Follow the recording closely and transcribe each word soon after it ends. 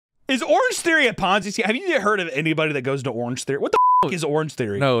Is Orange Theory a Ponzi scheme? Have you heard of anybody that goes to Orange Theory? What the f is Orange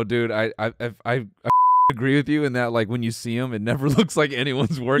Theory? No, dude, I agree with you in that, like, when you see them, it never looks like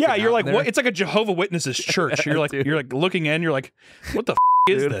anyone's working. Yeah, you're like, what? It's like a Jehovah's Witnesses church. You're like, you're like looking in. You're like, what the f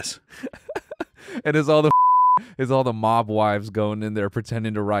is this? And it's all the mob wives going in there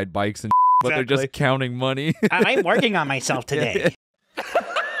pretending to ride bikes and, but they're just counting money. I'm working on myself today.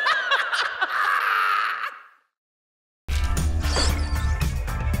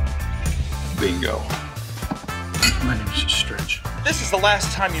 Bingo. My name is Stretch. This is the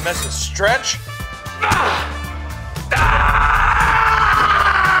last time you mess with Stretch.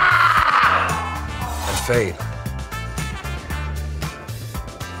 And Fade.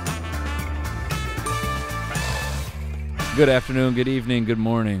 Good afternoon, good evening, good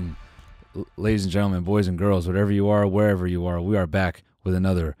morning, ladies and gentlemen, boys and girls, whatever you are, wherever you are. We are back with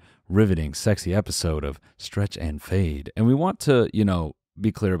another riveting, sexy episode of Stretch and Fade. And we want to, be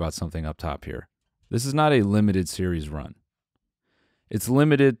clear about something up top here. This is not a limited series run. It's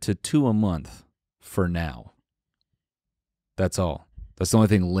limited to 2 a month for now. That's all. That's the only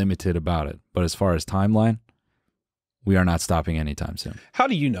thing limited about it. But as far as timeline, we are not stopping anytime soon. How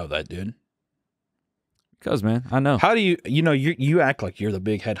do you know that, dude? Because, man, I know. How do you act like you're the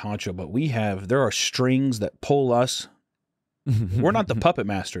big head honcho, but there are strings that pull us. We're not the puppet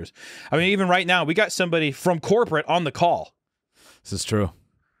masters. I mean, even right now, we got somebody from corporate on the call. This is true.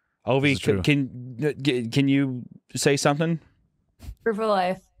 Ovi, can you say something? Proof of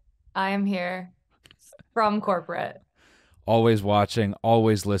life. I am here from corporate. Always watching,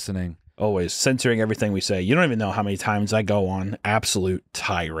 always listening. Always censoring everything we say. You don't even know how many times I go on absolute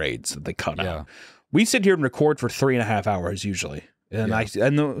tirades that they cut out. We sit here and record for 3.5 hours usually. And I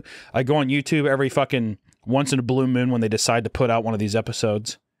go on YouTube every fucking once in a blue moon when they decide to put out one of these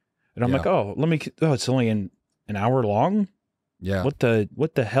episodes. And I'm like, it's only an hour long? Yeah. What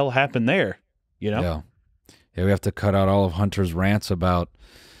the hell happened there? Yeah, we have to cut out all of Hunter's rants about,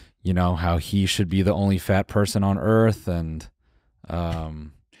 how he should be the only fat person on Earth, and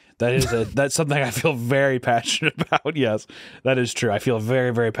that's something I feel very passionate about. Yes, that is true. I feel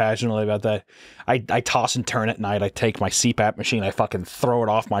very, very passionately about that. I toss and turn at night. I take my CPAP machine, I fucking throw it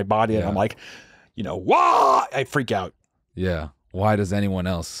off my body, and I'm like, why? I freak out. Yeah. Why does anyone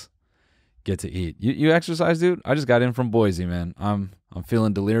else get to eat? You exercise, dude? I just got in from Boise, man. I'm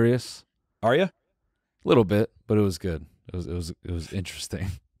feeling delirious. Are you? A little bit, but it was good. It was interesting.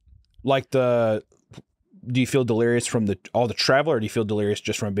 Like do you feel delirious from all the travel, or do you feel delirious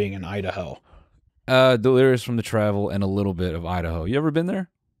just from being in Idaho? Delirious from the travel and a little bit of Idaho. You ever been there?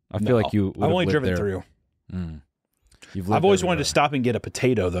 I feel like you. I've only driven through. I've always wanted to stop and get a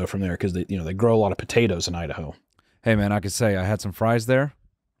potato though from there because they grow a lot of potatoes in Idaho. Hey man, I could say I had some fries there.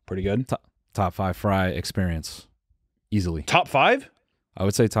 Pretty good. Top 5 fry experience, easily. Top 5? I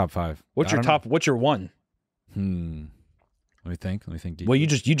would say top 5. What's your top? What's your one? Let me think. Deeply. Well,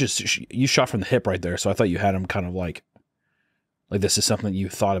 you shot from the hip right there, so I thought you had them kind of like this is something you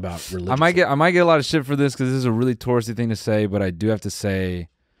thought about religiously. I might get a lot of shit for this because this is a really touristy thing to say, but I do have to say,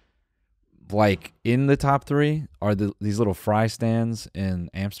 like, in the top 3 are these little fry stands in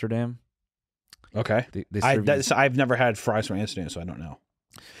Amsterdam. Okay, I've never had fries from Amsterdam, so I don't know.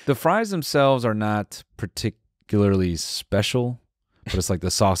 The fries themselves are not particularly special, but it's like the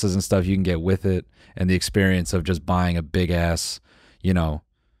sauces and stuff you can get with it, and the experience of just buying a big ass, like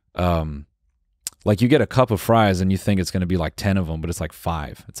you get a cup of fries and you think it's going to be like 10 of them, but it's like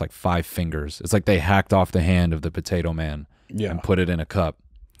 5. It's like 5 fingers. It's like they hacked off the hand of the potato man and put it in a cup.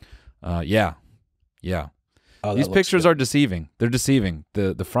 Yeah. Oh, these pictures are deceiving. They're deceiving.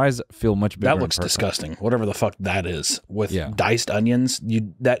 The fries feel much bigger. That looks disgusting. Whatever the fuck that is with diced onions,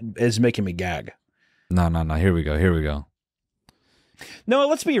 that is making me gag. No. Here we go. No,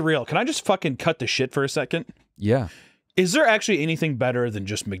 let's be real. Can I just fucking cut the shit for a second? Yeah. Is there actually anything better than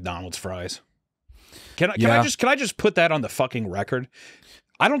just McDonald's fries? Can I just put that on the fucking record?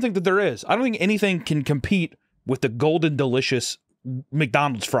 I don't think that there is. I don't think anything can compete with the golden delicious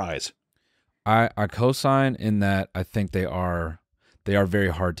McDonald's fries. I co-sign in that. I think they are very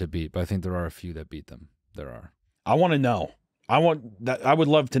hard to beat, but I think there are a few that beat them. There are. I want to know. I would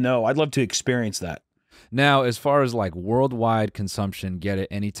love to know. I'd love to experience that. Now, as far as like worldwide consumption, get it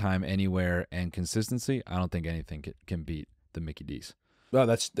anytime, anywhere, and consistency, I don't think anything can beat the Mickey D's. Oh,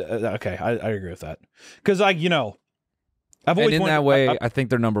 that's okay. I agree with that. Because I've always and in that way, I think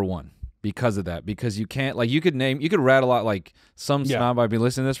they're number 1. Because of that, because you can't, like, you could rattle out, like, some snob might be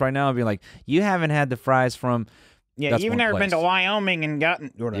listening to this right now and be like, you haven't had the fries from, you've never been to Wyoming and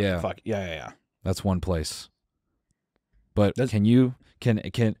gotten, or whatever. Fuck. Yeah. That's one place. But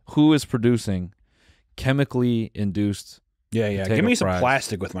who is producing chemically induced Yeah, yeah. Give me some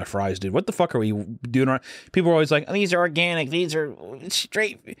plastic with my fries, dude. What the fuck are we doing? People are always like, these are organic. These are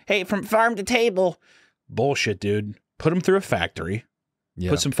straight, hey, from farm to table. Bullshit, dude. Put them through a factory. Yeah.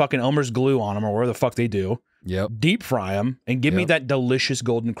 Put some fucking Elmer's glue on them or whatever the fuck they do. Yep. Deep fry them and give me that delicious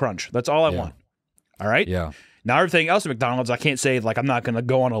golden crunch. That's all I want. All right? Yeah. Now, everything else at McDonald's, I can't say, like, I'm not going to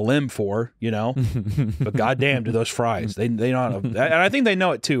go on a limb for, you know? But goddamn, do those fries. They know, and I think they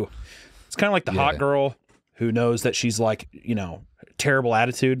know it, too. It's kind of like the hot girl who knows that she's, like, you know, terrible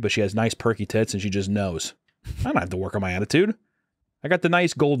attitude, but she has nice perky tits, and she just knows. I don't have to work on my attitude. I got the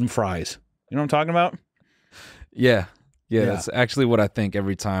nice golden fries. You know what I'm talking about? Yeah. Yeah, that's actually what I think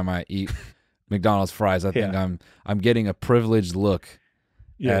every time I eat McDonald's fries. I think I'm getting a privileged look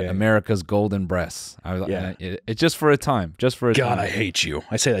at America's golden breasts. It's just for a time. Just for a time. God, I hate you.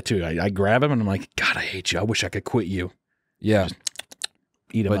 I say that too. I grab him and I'm like, God, I hate you. I wish I could quit you. Yeah. Just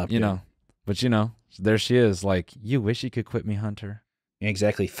eat him up. But you know, there she is. Like, you wish you could quit me, Hunter.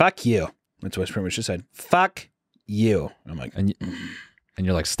 Exactly. Fuck you. That's what I pretty much just said. Fuck you. I'm like, and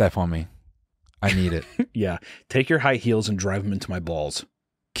you're like, step on me. I need it. Yeah. Take your high heels and drive them into my balls.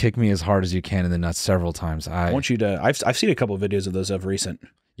 Kick me as hard as you can in the nuts several times. I want you to. I've seen a couple of videos of those of recent.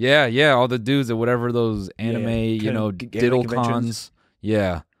 Yeah, yeah. All the dudes at whatever those anime, diddle cons.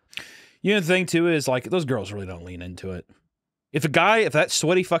 Yeah. You know, the thing too is, like, those girls really don't lean into it. If that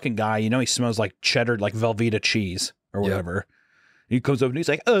sweaty fucking guy, you know, he smells like cheddar, like Velveeta cheese or whatever. He comes up and he's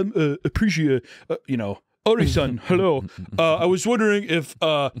like, appreciate, Ori-san, hello. I was wondering if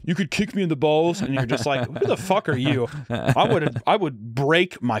you could kick me in the balls, and you're just like, who the fuck are you? I would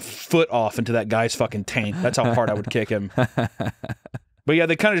break my foot off into that guy's fucking taint. That's how hard I would kick him. But yeah,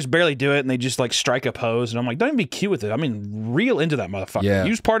 they kind of just barely do it, and they just like strike a pose, and I'm like, don't even be cute with it. I mean, reel into that motherfucker. Yeah.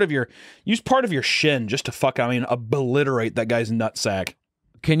 Use part of your shin just to obliterate that guy's nutsack.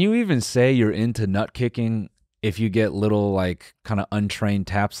 Can you even say you're into nut kicking if you get little, like, kind of untrained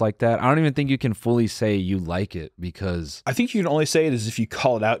taps like that? I don't even think you can fully say you like it, because I think you can only say it as if you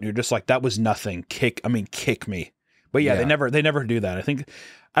call it out and you're just like, that was nothing. Kick me. But yeah, they never do that.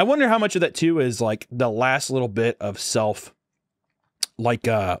 I wonder how much of that too is like the last little bit of self, like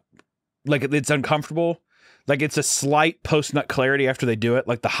it's uncomfortable. Like, it's a slight post-nut clarity after they do it.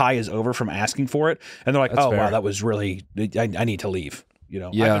 Like, the high is over from asking for it. And they're like, that's fair. Wow, that was really, I need to leave. You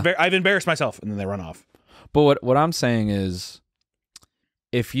know, yeah. I've embarrassed myself, and then they run off. But what I'm saying is,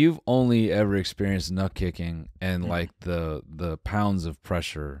 if you've only ever experienced nut kicking and like the pounds of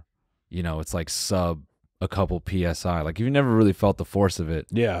pressure, you know, it's like sub a couple PSI. Like, you've never really felt the force of it.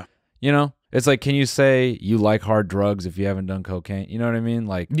 Yeah. You know, it's like, can you say you like hard drugs if you haven't done cocaine? You know what I mean?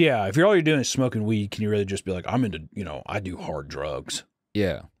 Like, yeah, if all you're doing is smoking weed, can you really just be like, I'm into, I do hard drugs?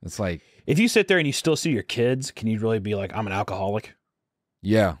 Yeah. It's like, if you sit there and you still see your kids, can you really be like, I'm an alcoholic?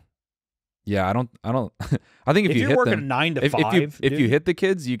 Yeah. Yeah, I don't. I think if you you're hit working them, 9 to 5, if you hit the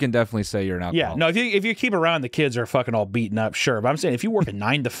kids, you can definitely say you're an alcoholic. Yeah, no, if you keep around, the kids are fucking all beaten up, sure. But I'm saying, if you work a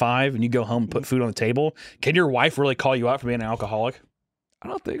 9 to 5 and you go home and put food on the table, can your wife really call you out for being an alcoholic? I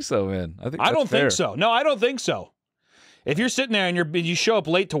don't think so, man. I don't think so. No, I don't think so. If you're sitting there and you show up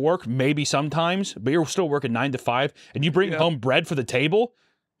late to work, maybe sometimes, but you're still working 9 to 5, and you bring home bread for the table,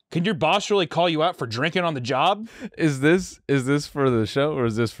 can your boss really call you out for drinking on the job? Is this for the show, or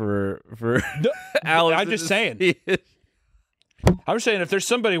is this for no, Alex? I'm just saying. I'm saying, if there's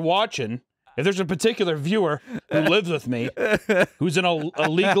somebody watching, if there's a particular viewer who lives with me, who's in a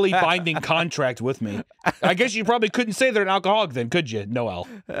legally binding contract with me, I guess you probably couldn't say they're an alcoholic then, could you, Noel?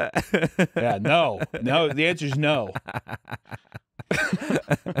 Yeah, no. The answer is no.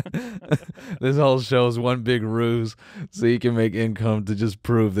 This whole show is one big ruse so you can make income to just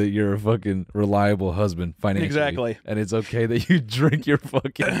prove that you're a fucking reliable husband financially. Exactly. And it's okay that you drink your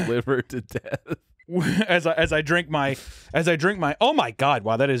fucking liver to death. As I drink my oh my God,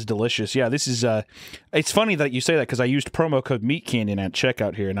 wow, that is delicious. Yeah, this is it's funny that you say that, because I used promo code Meat Canyon at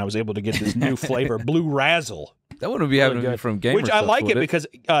checkout here, and I was able to get this new flavor, Blue Razzle. That wouldn't be really happening from Gamer Which I like it because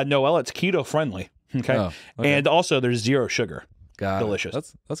Noel, it's keto friendly. Okay? And also there's 0 sugar. Got delicious.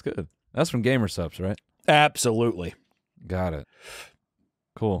 It. That's good. That's from Gamer Subs, right? Absolutely. Got it.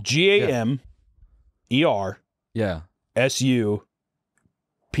 Cool. GAMER Yeah. SUPPS.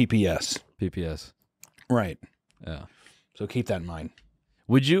 PPS. Right. Yeah. So keep that in mind.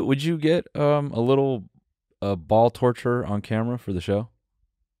 Would you get a little ball torture on camera for the show?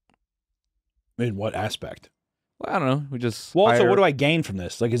 In what aspect? Well, I don't know. We just so what do I gain from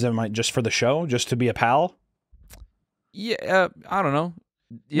this? Like, is it just for the show, just to be a pal? Yeah, I don't know.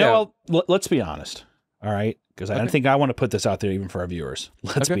 Yeah. No, well, let's be honest. All right, because I don't think I want to put this out there even for our viewers.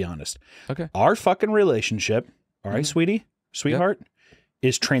 Let's be honest. Okay. Our fucking relationship, all right, sweetie, sweetheart,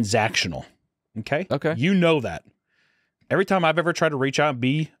 is transactional. Okay. Okay. You know that. Every time I've ever tried to reach out and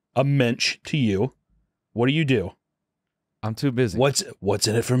be a mensch to you, what do? I'm too busy. What's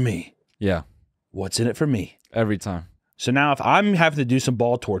in it for me? Yeah. What's in it for me? Every time. So now if I'm having to do some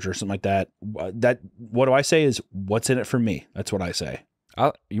ball torture or something like that, what do I say is, what's in it for me? That's what I say.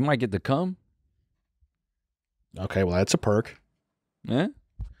 You might get to come. Okay, well, that's a perk. Yeah.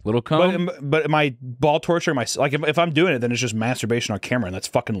 Little cum. But my ball torture, like if I'm doing it, then it's just masturbation on camera, and that's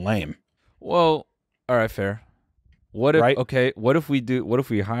fucking lame. Well, all right, fair. What if, right? okay, what if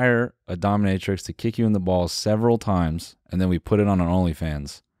we hire a dominatrix to kick you in the balls several times, and then we put it on an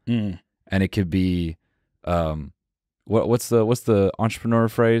OnlyFans? And it could be, what's the entrepreneur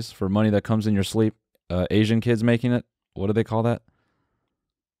phrase for money that comes in your sleep? Asian kids making it. What do they call that?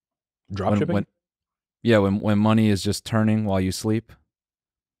 Dropshipping? When money is just turning while you sleep.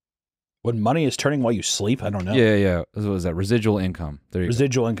 When money is turning while you sleep? I don't know. Yeah. What was that? Residual income. There you go.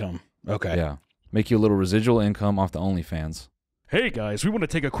 Residual income. Okay. Yeah. Make you a little residual income off the OnlyFans. Hey guys, we want to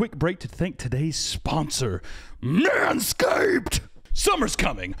take a quick break to thank today's sponsor, Manscaped. Summer's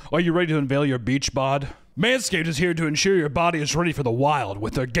coming. Are you ready to unveil your beach bod? Manscaped is here to ensure your body is ready for the wild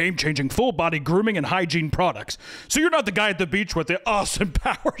with their game-changing full-body grooming and hygiene products. So you're not the guy at the beach with the awesome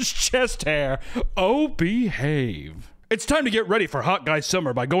Powers chest hair. Oh, behave. It's time to get ready for Hot Guy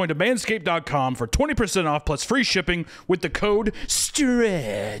Summer by going to manscaped.com for 20% off plus free shipping with the code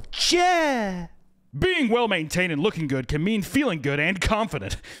STRETCH. Being well-maintained and looking good can mean feeling good and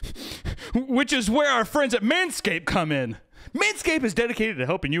confident, which is where our friends at Manscaped come in. Manscaped is dedicated to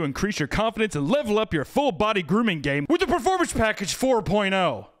helping you increase your confidence and level up your full-body grooming game with the Performance Package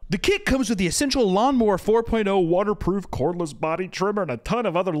 4.0. The kit comes with the essential Lawnmower 4.0 waterproof cordless body trimmer and a ton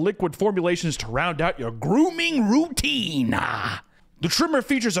of other liquid formulations to round out your grooming routine. The trimmer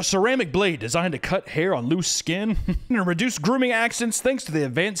features a ceramic blade designed to cut hair on loose skin and reduce grooming accidents thanks to the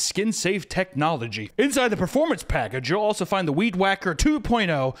advanced skin-safe technology. Inside the Performance Package, you'll also find the Weed Whacker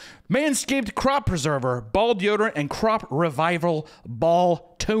 2.0, Manscaped Crop Preserver, Ball Deodorant, and Crop Revival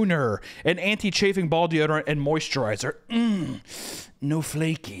Ball Toner, an anti-chafing ball deodorant and moisturizer. No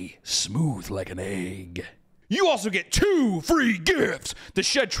flaky, smooth like an egg. You also get 2 free gifts. The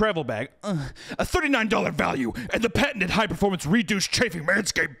Shed Travel Bag, a $39 value, and the patented high-performance reduced chafing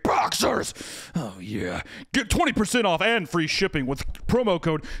Manscaped Boxers. Oh, yeah. Get 20% off and free shipping with promo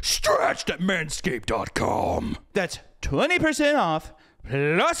code STRETCHED at manscaped.com. That's 20% off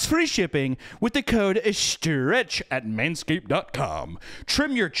plus free shipping with the code STRETCH at manscaped.com.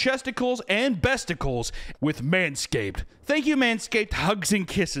 Trim your chesticles and besticles with Manscaped. Thank you, Manscaped. Hugs and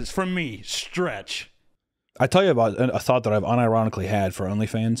kisses from me, Stretch. I tell you about a thought that I've unironically had for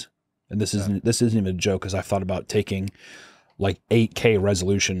OnlyFans, and this isn't even a joke, because I've thought about taking like 8K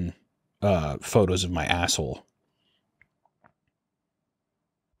resolution photos of my asshole.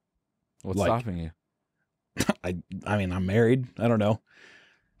 What's stopping you? I mean, I'm married. I don't know.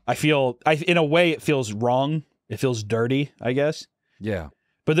 In a way, it feels wrong. It feels dirty, I guess. Yeah.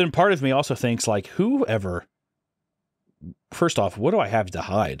 But then part of me also thinks, like, first off, what do I have to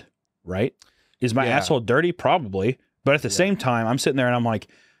hide, right? Is my asshole dirty? Probably. But at the same time, I'm sitting there and I'm like,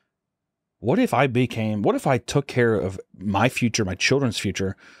 what if I took care of my future, my children's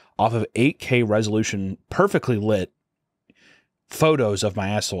future, off of 8K resolution, perfectly lit photos of my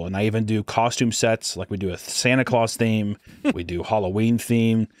asshole? And I even do costume sets, like we do a Santa Claus theme, we do Halloween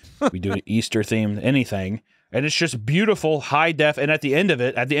theme, we do an Easter theme, anything. And it's just beautiful, high def. And at the end of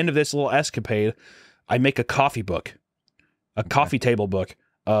this little escapade, I make a coffee book, a coffee table book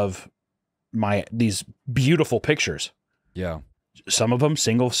of these beautiful pictures. Yeah. Some of them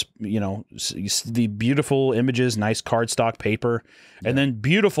single, the beautiful images, nice cardstock paper, and then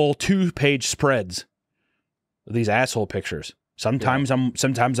beautiful 2-page spreads of these asshole pictures. Sometimes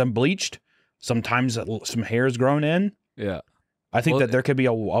I'm bleached. Sometimes some hair is grown in. Yeah. I think that there could be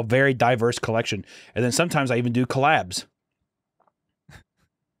a very diverse collection. And then sometimes I even do collabs.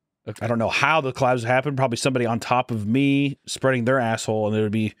 Okay. I don't know how the collabs happen. Probably somebody on top of me spreading their asshole, and there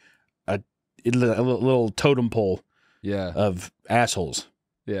would be a little totem pole of assholes.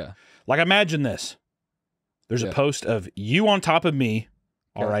 Yeah. Like, imagine this. There's a post of you on top of me.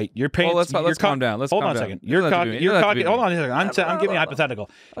 All right. You're paying. Well, let's calm down. Hold on a second. Your cock. Hold on a second. I'm giving you a hypothetical.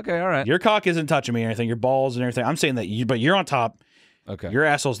 Okay. All right. Your cock isn't touching me or anything. Your balls and everything. I'm saying that but you're on top. Okay. Your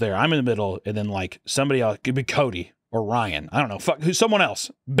asshole's there. I'm in the middle. And then, like, somebody else, could be Cody or Ryan. I don't know. Fuck, who's someone else?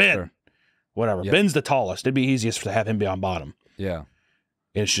 Ben. Sure. Whatever. Yep. Ben's the tallest. It'd be easiest to have him be on bottom. Yeah.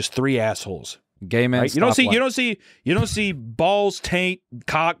 And it's just 3 assholes. Gay man. Right? You don't see balls, taint,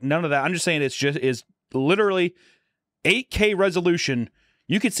 cock, none of that. I'm just saying it's literally 8K resolution.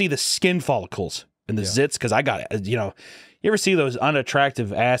 You could see the skin follicles and the zits, because I got it. You ever see those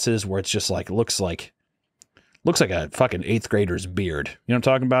unattractive asses where it's just like looks like Looks like a fucking 8th grader's beard. You know what I'm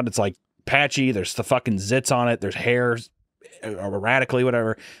talking about? It's like patchy. There's the fucking zits on it. There's hair erratically,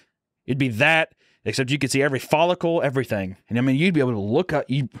 whatever. It'd be that, except you could see every follicle, everything. And I mean, you'd be able to look up,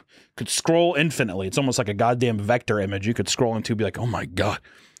 you could scroll infinitely. It's almost like a goddamn vector image. You could scroll into, be like, oh my God,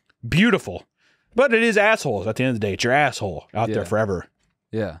 beautiful. But it is assholes at the end of the day. It's your asshole out there forever.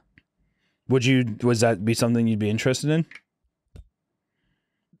 Yeah. Was that be something you'd be interested in?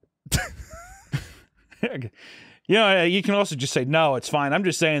 You know, you can also just say, no, it's fine. I'm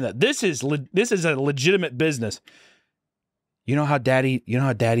just saying that this is a legitimate business. You know how daddy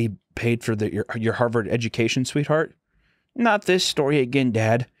paid for your Harvard education, sweetheart? Not this story again,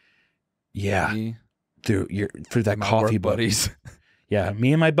 Dad. Yeah. Through that coffee book. Buddies. Yeah,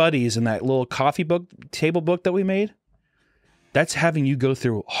 me and my buddies and that little coffee book, table book that we made. That's having you go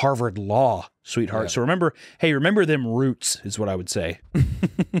through Harvard law, sweetheart. Yeah. So remember them roots is what I would say.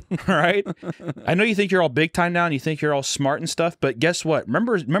 All right? I know you think you're all big time now and you think you're all smart and stuff, but guess what?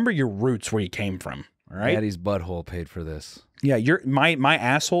 Remember your roots where you came from, all right? Daddy's butthole paid for this. Yeah, my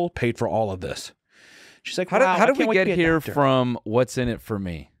asshole paid for all of this. She's like, how did we get here from what's in it for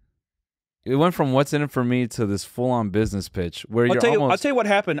me? It went from what's in it for me to this full-on business pitch where I'll tell you what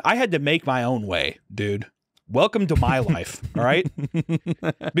happened. I had to make my own way, dude. Welcome to my life, all right?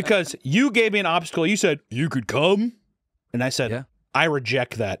 Because you gave me an obstacle. You said, you could come. And I said, I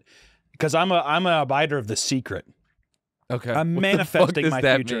reject that. Because I'm an abider of the secret. Okay. I'm manifesting my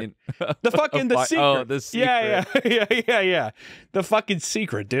future. Mean? The fucking the secret. Oh, the secret. Yeah. The fucking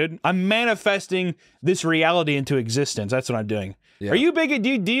secret, dude. I'm manifesting this reality into existence. That's what I'm doing. Yeah. Are you big?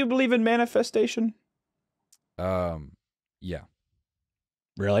 Do you believe in manifestation? Yeah.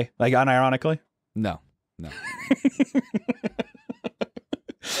 Really? Like unironically? No.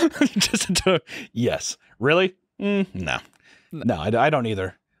 Yes. Really? No. I don't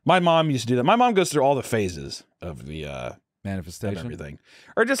either. My mom used to do that. My mom goes through all the phases of the manifestation, of everything,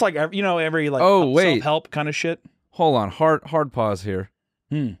 or just like every like self-help kind of shit. Hold on, hard pause here.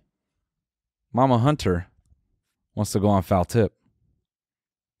 Mama Hunter wants to go on Foul Tip.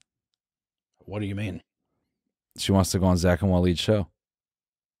 What do you mean? She wants to go on Zach and Waleed's show.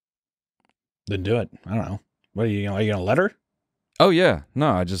 Then do it. I don't know. What are you gonna let her? Oh yeah,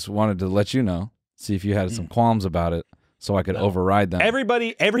 no. I just wanted to let you know, see if you had some qualms about it, so I could override them.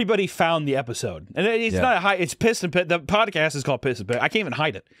 Everybody found the episode, and it's not a high. It's Piss and Pit. The podcast is called Piss and Pit. I can't even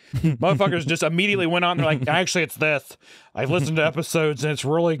hide it. Motherfuckers just immediately went on. They're like, actually, it's this. I've listened to episodes, and it's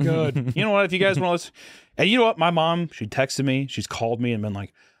really good. You know what? If you guys want to listen, and you know what? My mom, she texted me. She's called me and been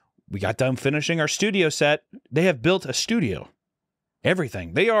like, we got done finishing our studio set. They have built a studio.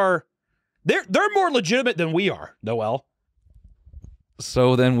 Everything. They're more legitimate than we are, Noel.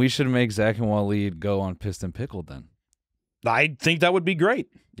 So then we should make Zach and Waleed go on Pissed and Pickled then. I think that would be great.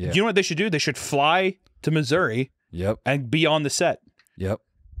 Yeah. You know what they should do? They should fly to Missouri and be on the set. Yep.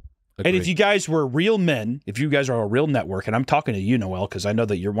 Agreed. And if you guys were real men, if you guys are a real network, and I'm talking to you, Noel, because I know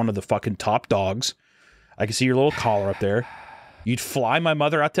that you're one of the fucking top dogs. I can see your little collar up there. You'd fly my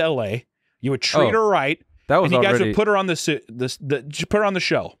mother out to L.A. You would treat her right. That was and you guys would put her on put her on the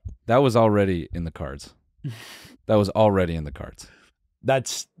show. That was already in the cards. That was already in the cards.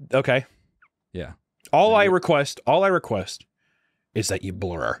 That's okay. Yeah. All I request is that you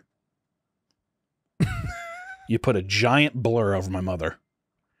blur. You put a giant blur over my mother.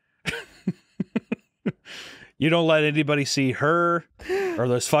 You don't let anybody see her or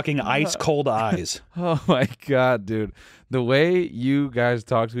those fucking ice cold eyes. Oh my God, dude. The way you guys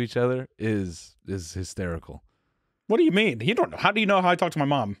talk to each other is hysterical. What do you mean? You don't know. How do you know how I talk to my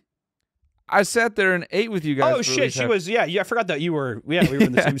mom? I sat there and ate with you guys. Oh shit, she was I forgot that you were we were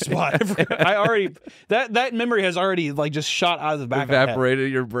in the same spot. I already that memory has already like just shot out of the back evaporated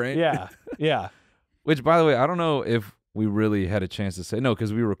of your brain. Yeah. Which, by the way, I don't know if we really had a chance to say no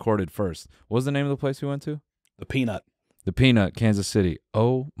because we recorded first. What was the name of the place we went to? The Peanut. The Peanut, Kansas City.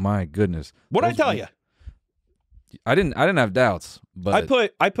 Oh my goodness. What'd I tell you? I didn't have doubts, but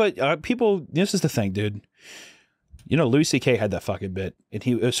I put people. This is the thing, dude. You know, Louis C.K. had that fucking bit, and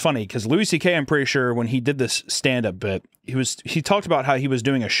it was funny because Louis C.K. I'm pretty sure when he did this stand-up bit, he talked about how he was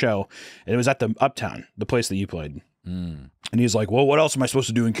doing a show, and it was at the Uptown, the place that you played, and he's like, "Well, what else am I supposed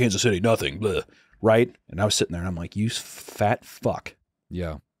to do in Kansas City? Nothing, blah." Right? And I was sitting there, and I'm like, "You fat fuck."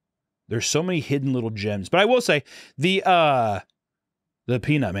 Yeah. There's so many hidden little gems, but I will say the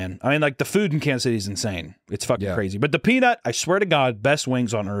Peanut, man. I mean, like the food in Kansas City is insane. It's fucking crazy. But the Peanut, I swear to God, best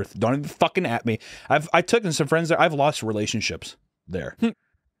wings on earth. Don't even fucking at me. I took some friends there. I've lost relationships there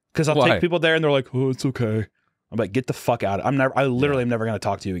because I'll take people there and they're like, "Oh, it's okay." I'm like, "Get the fuck out!" I literally am never gonna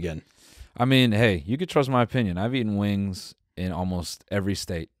talk to you again. I mean, hey, you could trust my opinion. I've eaten wings in almost every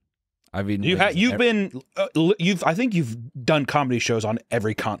state. I've eaten. I think you've done comedy shows on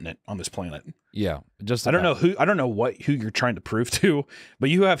every continent on this planet. Yeah, just I don't know who you're trying to prove to, but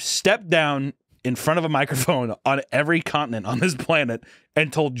you have stepped down in front of a microphone on every continent on this planet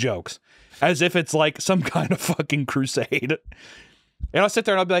and told jokes as if it's like some kind of fucking crusade. And I'll sit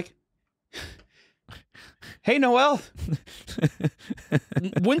there and I'll be like, "Hey, Noel,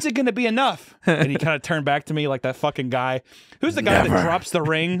 when's it going to be enough?" And he kind of turned back to me like that fucking guy. Who's the guy that drops the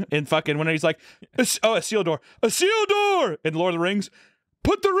ring in fucking when he's like, a seal door, in Lord of the Rings,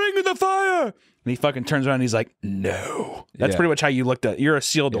 put the ring in the fire. And he fucking turns around and he's like, "No." That's pretty much how you looked at it. You're a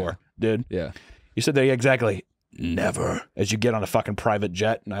seal door, dude. Yeah. You said that exactly. Never. As you get on a fucking private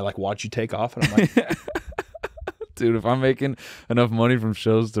jet and I like watch you take off and I'm like, dude, if I'm making enough money from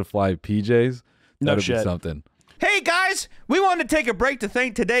shows to fly PJs, that'd be something. Hey guys, we wanted to take a break to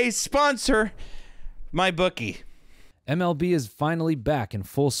thank today's sponsor, my bookie. MLB is finally back in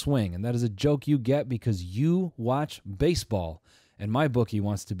full swing, and that is a joke you get because you watch baseball. And my bookie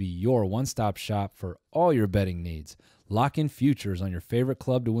wants to be your one-stop shop for all your betting needs. Lock in futures on your favorite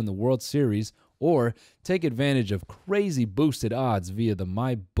club to win the World Series, or take advantage of crazy boosted odds via the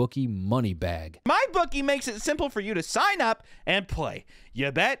MyBookie Money Bag. MyBookie makes it simple for you to sign up and play.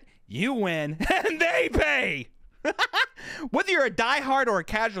 You bet, you win, and they pay. Whether you're a diehard or a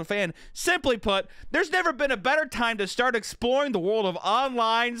casual fan, simply put, there's never been a better time to start exploring the world of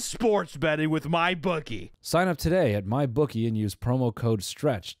online sports betting with MyBookie. Sign up today at MyBookie and use promo code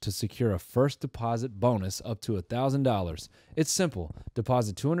STRETCH to secure a first deposit bonus up to $1,000. It's simple.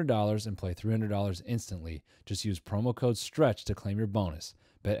 Deposit $200 and play $300 instantly. Just use promo code STRETCH to claim your bonus.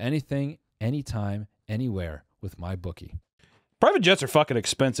 Bet anything, anytime, anywhere with MyBookie. Private jets are fucking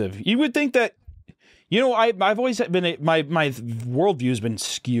expensive. You would think that, you know, I've always been, my worldview has been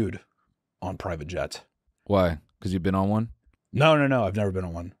skewed on private jets. Why? Because you've been on one? No, I've never been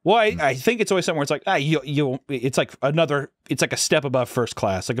on one. Well, I think it's always something where it's like, it's like it's like a step above first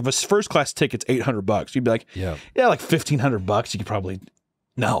class. Like if a first class ticket's $800, you'd be like, yeah, like $1,500. You could probably,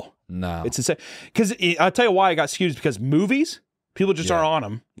 no. It's insane. Because I'll tell you why I got skewed is because movies, people just are on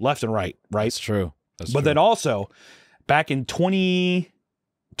them left and right. That's true. But then also, back in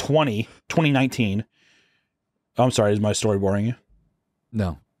 2019, I'm sorry, is my story boring you?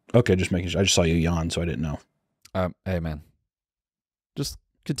 No. Okay, just making sure. I just saw you yawn, so I didn't know. Hey, man. Just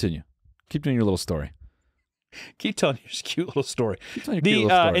continue. Keep doing your little story. Keep telling your cute little story. Keep telling your cute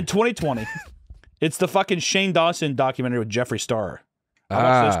little story. In 2020, it's the fucking Shane Dawson documentary with Jeffree Star.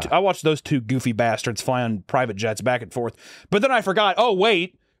 I watched those two goofy bastards fly on private jets back and forth. But then I forgot, oh,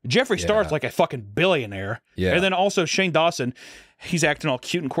 wait, Jeffree Star's like a fucking billionaire. Yeah. And then also Shane Dawson, he's acting all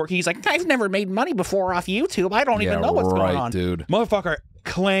cute and quirky. He's like, I've never made money before off YouTube. I don't even know what's going on. Dude. Motherfucker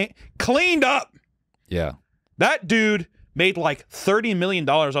cleaned up. Yeah. That dude made like $30 million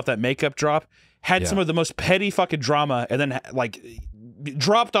off that makeup drop, had some of the most petty fucking drama, and then like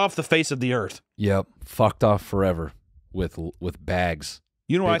dropped off the face of the earth. Yep. Fucked off forever with bags.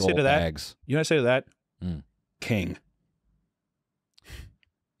 You know what I say to that? Bags. You know what I say to that? King.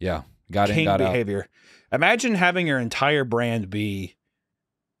 Yeah. Got in, King got behavior. out. Imagine having your entire brand be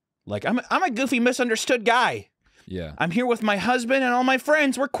like, I'm a goofy, misunderstood guy. Yeah. I'm here with my husband and all my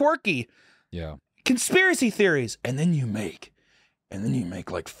friends. We're quirky. Yeah. Conspiracy theories. And then you make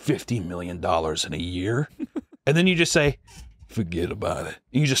like $50 million in a year. And then you just say, forget about it.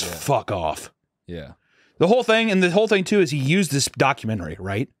 And you just fuck off. Yeah. The whole thing too is he used this documentary,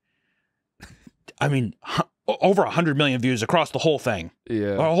 right? I mean, over 100 million views across the whole thing.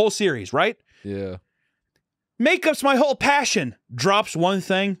 Yeah. Or a whole series, right? Yeah. Makeup's my whole passion. Drops one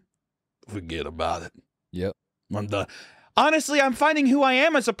thing, forget about it. Yep. I'm done. Honestly, I'm finding who I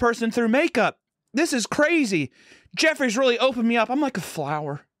am as a person through makeup. This is crazy. Jeffree's really opened me up. I'm like a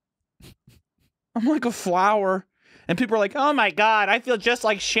flower. I'm like a flower. And people are like, oh my God, I feel just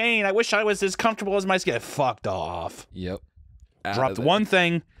like Shane. I wish I was as comfortable as my skin. Fucked off. Yep. Dropped one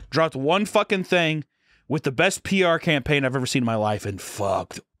thing, dropped one fucking thing with the best PR campaign I've ever seen in my life and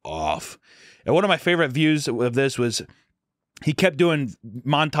fucked off. And one of my favorite views of this was he kept doing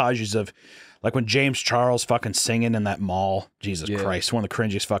montages of like when James Charles fucking singing in that mall. Jesus Christ, one of the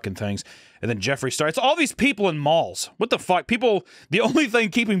cringiest fucking things. And then Jeffree Star. It's all these people in malls. What the fuck? People, the only thing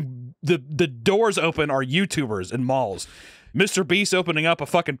keeping the doors open are YouTubers in malls. Mr. Beast opening up a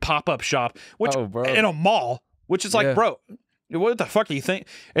fucking pop-up shop which in a mall, which is like, bro, what the fuck do you think?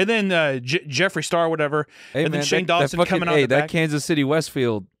 And then Jeffree Star, whatever. Hey, and man, then Shane Dawson coming out the that back. Kansas City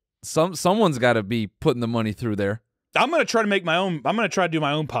Westfield, someone's got to be putting the money through there. I'm gonna try to make my own. I'm gonna try to do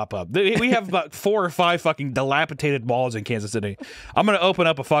my own pop up. We have about 4 or 5 fucking dilapidated malls in Kansas City. I'm gonna open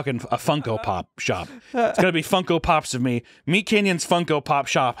up a Funko Pop shop. It's gonna be Funko Pops of me. Meat Canyon's Funko Pop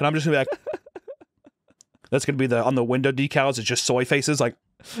shop, and I'm just gonna be like, that's gonna be on the window decals. It's just soy faces, like.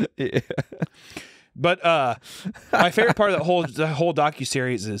 Yeah. But my favorite part of the whole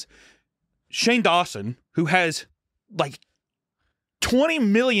docuseries is Shane Dawson, who has like 20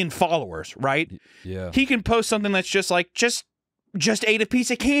 million followers, right? Yeah. He can post something that's just like, just ate a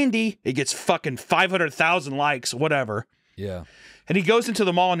piece of candy. It gets fucking 500,000 likes, whatever. Yeah. And he goes into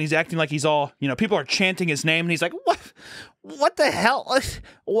the mall and he's acting like he's all, people are chanting his name and he's like, what the hell?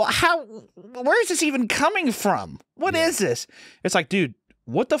 Where is this even coming from? What is this? It's like, dude,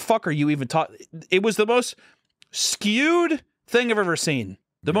 what the fuck are you even talking? It was the most skewed thing I've ever seen.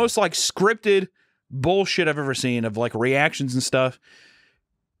 The most like scripted bullshit I've ever seen of like reactions and stuff.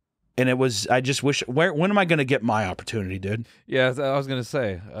 And it was, I just wish, when am I going to get my opportunity, dude? Yeah, I was going to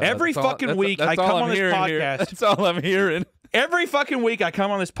say. Every fucking week I come on this podcast. That's all I'm hearing. Every fucking week I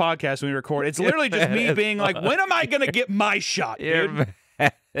come on this podcast when we record. It's literally just me being like, when am I going to get my shot, dude?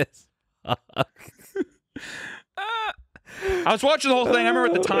 I was watching the whole thing. I remember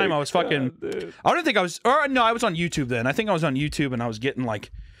at the time I was fucking, I don't think I was, or no, I was on YouTube then. I think I was on YouTube and I was getting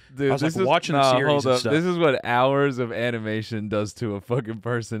like, dude, I was like watching the series and stuff. This is what hours of animation does to a fucking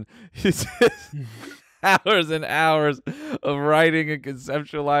person. It's just hours and hours of writing and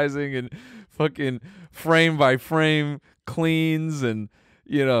conceptualizing and fucking frame by frame cleans and,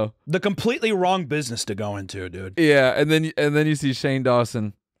 the completely wrong business to go into, dude. Yeah, and then you see Shane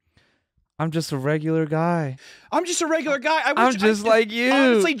Dawson. I'm just a regular guy. I'm just a regular guy. I'm just like you.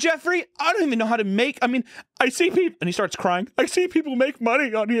 Honestly, Jeffrey, I don't even know how to make. I mean, I see people, and he starts crying. I see people make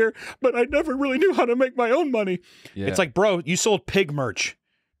money on here, but I never really knew how to make my own money. Yeah. It's like, bro, you sold pig merch.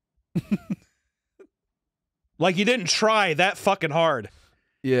 Like you didn't try that fucking hard.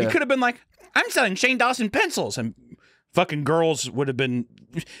 Yeah. You could have been like, I'm selling Shane Dawson pencils, and fucking girls would have been,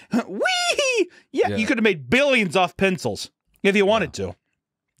 wee! Yeah, you could have made billions off pencils if you wanted to.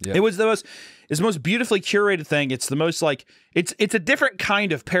 Yeah. It was it's the most beautifully curated thing. It's the most like it's a different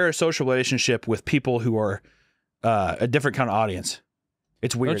kind of parasocial relationship with people who are a different kind of audience.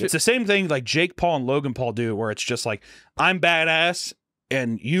 It's weird. It's the same thing like Jake Paul and Logan Paul do, where it's just like I'm badass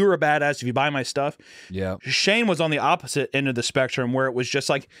and you're a badass if you buy my stuff. Yeah. Shane was on the opposite end of the spectrum, where it was just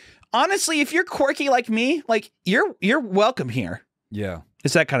like, honestly, if you're quirky like me, like you're welcome here. Yeah.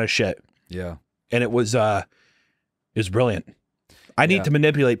 It's that kind of shit. Yeah. And it was brilliant. I need to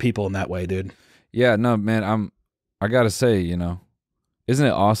manipulate people in that way, dude. Yeah, no, man, I gotta say, isn't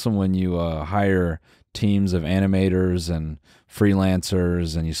it awesome when you hire teams of animators and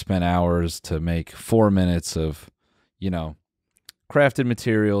freelancers and you spend hours to make 4 minutes of, crafted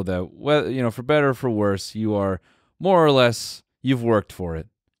material that, well, for better or for worse, you are more or less, you've worked for it.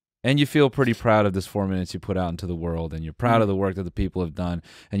 And you feel pretty proud of this 4 minutes you put out into the world, and you're proud of the work that the people have done,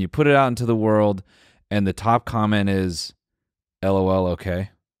 and you put it out into the world, and the top comment is, LOL, okay.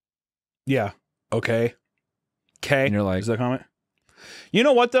 Yeah. Okay. Okay. And you're like, is that a comment? You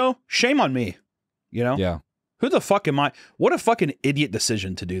know what though? Shame on me. Yeah. Who the fuck am I? What a fucking idiot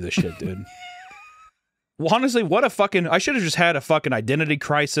decision to do this shit, dude. Well, honestly, what a fucking, I should have just had a fucking identity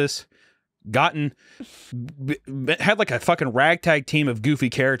crisis, had like a fucking ragtag team of goofy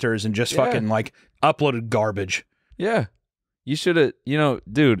characters and just fucking like uploaded garbage. Yeah. You should have,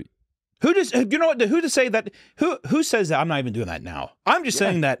 dude. Who does, who to say that, who says that? I'm not even doing that now. I'm just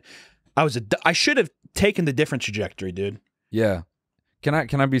saying that I should have taken the different trajectory, dude. Yeah. Can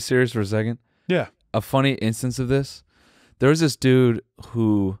I be serious for a second? Yeah. A funny instance of this. There was this dude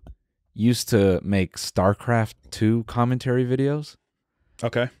who used to make Starcraft 2 commentary videos.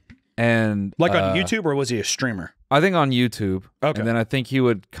 Okay. And like on YouTube, or was he a streamer? I think on YouTube. Okay. And then I think he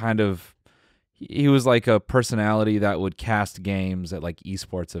would he was like a personality that would cast games at like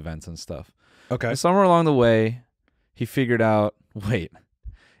esports events and stuff. Okay. And somewhere along the way, he figured out, wait,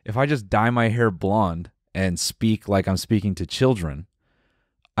 if I just dye my hair blonde and speak like I'm speaking to children,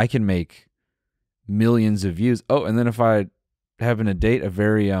 I can make millions of views. Oh, and then if I happen to date a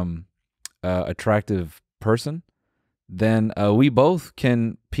very attractive person, then we both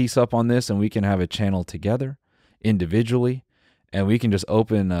can piece up on this and we can have a channel together individually, and we can just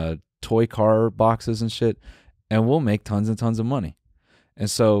open toy car boxes and shit, and we'll make tons and tons of money.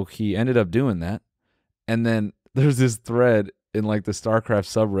 And so he ended up doing that. And then there's this thread in like the StarCraft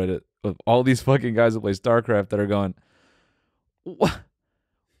subreddit of all these fucking guys that play StarCraft that are going,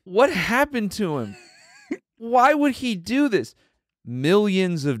 what happened to him? Why would he do this?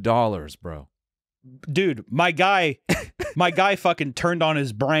 Millions of dollars, bro. Dude, my guy fucking turned on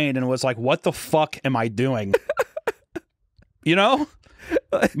his brain and was like, what the fuck am I doing? You know,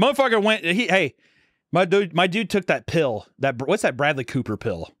 motherfucker went. Hey, my dude took that pill. What's that Bradley Cooper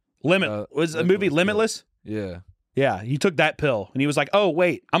pill? Was the movie Limitless? Yeah. Yeah, he took that pill and he was like, "Oh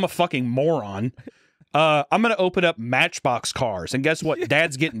wait, I'm a fucking moron. I'm gonna open up Matchbox cars and guess what?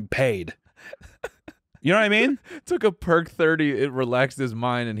 Dad's getting paid." You know what I mean? Took a perk 30. It relaxed his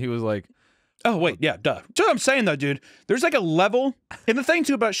mind, and he was like, "Oh wait, yeah, duh." So I'm saying though, dude, there's like a level, and the thing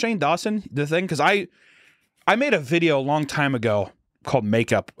too about Shane Dawson, because I made a video a long time ago called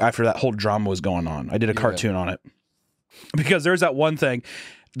Makeup after that whole drama was going on. I did a cartoon on it because there's that one thing.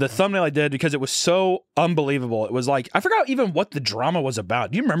 The thumbnail I did because it was so unbelievable. It was like, I forgot even what the drama was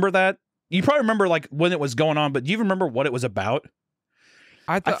about. Do you remember that? You probably remember like when it was going on, but do you remember what it was about?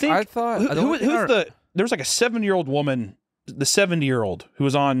 I thought there was like a 70-year-old woman, the 70-year-old who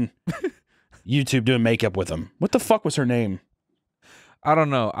was on YouTube doing makeup with him. What the fuck was her name? I don't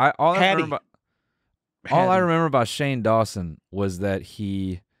know. All I remember about Shane Dawson was that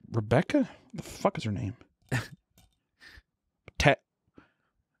he Rebecca? The fuck is her name?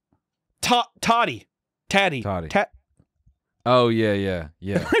 Toddy. Oh yeah.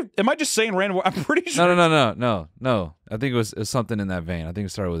 Am I just saying random? I'm pretty sure. No. I think it was something in that vein. I think it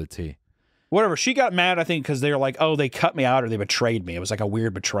started with a T. Whatever. She got mad, I think, because they were like, "Oh, they cut me out or they betrayed me." It was like a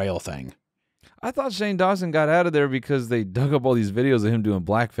weird betrayal thing. I thought Shane Dawson got out of there because they dug up all these videos of him doing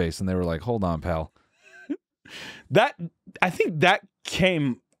blackface, and they were like, "Hold on, pal." I think that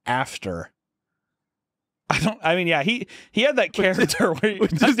came after. He had that character where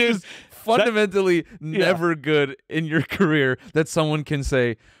that dude's fundamentally never good in your career that someone can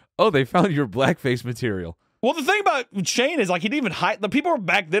say, "Oh, they found your blackface material." Well, the thing about Shane is like he didn't even hide. The people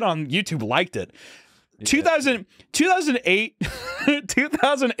back then on YouTube liked it. Yeah. 2008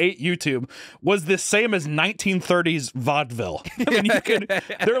 YouTube was the same as 1930s vaudeville. I mean,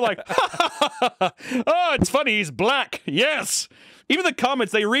 they're like, "Oh, it's funny. He's black." Yes. Even the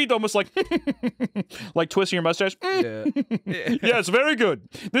comments, they read almost like, like twisting your mustache. Yeah. Yes, very good.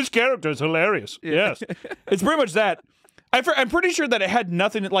 This character is hilarious. Yes. It's pretty much that. I'm pretty sure that it had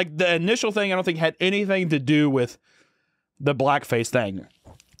nothing, like the initial thing, I don't think had anything to do with the blackface thing.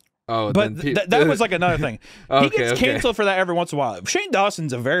 Oh, but that was like another thing. He gets canceled for that every once in a while. Shane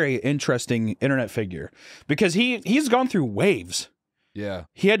Dawson's a very interesting internet figure because he's gone through waves. Yeah.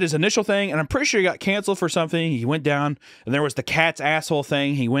 He had his initial thing, and I'm pretty sure he got canceled for something. He went down, and there was the cat's asshole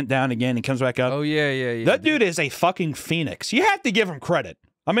thing. He went down again. He comes back up. Oh, yeah. That dude is a fucking phoenix. You have to give him credit.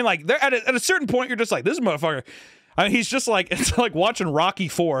 I mean, like, at a certain point, you're just like, this motherfucker. I mean, he's just like, it's like watching Rocky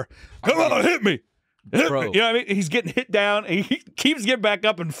 4. Come on, hit me. Hit me. You know what I mean? He's getting hit down, and he keeps getting back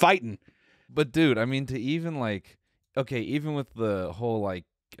up and fighting. But, dude, I mean, to even, like, okay, even with the whole, like,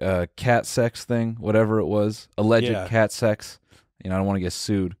 cat sex thing, whatever it was, alleged cat sex. You know, I don't want to get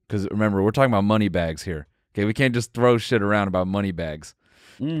sued because remember, we're talking about money bags here. Okay, we can't just throw shit around about money bags.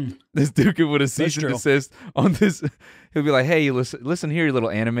 This dude could put a cease and desist on this. He'll be like, "Hey, listen here, you little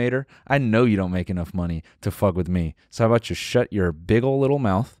animator. I know you don't make enough money to fuck with me. So how about you shut your big old little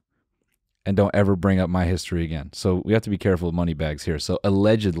mouth and don't ever bring up my history again?" So we have to be careful with money bags here. So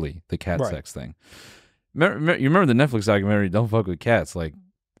allegedly, the cat sex thing. You remember the Netflix documentary, "Don't Fuck with Cats"? Like,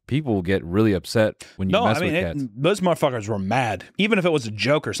 people will get really upset when you mess with cats. Those motherfuckers were mad, even if it was a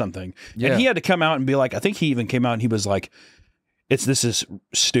joke or something. Yeah. And he had to come out and be like, I think he even came out and he was like, this is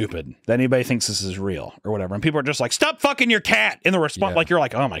stupid that anybody thinks this is real or whatever. And people are just like, stop fucking your cat. In the response, like, you're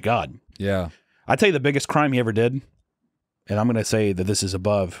like, oh my God. Yeah. I tell you the biggest crime he ever did, and I'm going to say that this is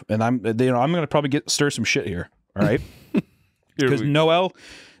above, and I'm going to probably stir some shit here. All right. Because Noel,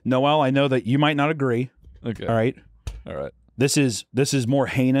 I know that you might not agree. Okay. All right. This is more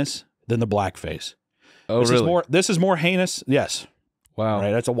heinous than the blackface. Oh, really? This is more heinous. Yes. Wow. All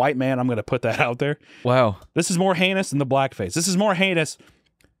right. That's a white man. I'm going to put that out there. Wow. This is more heinous than the blackface. This is more heinous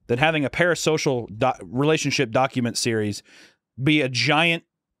than having a parasocial relationship document series be a giant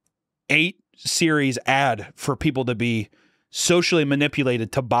 8-series ad for people to be socially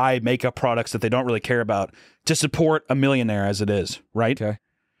manipulated to buy makeup products that they don't really care about to support a millionaire as it is. Right. Okay.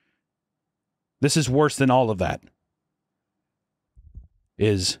 This is worse than all of that.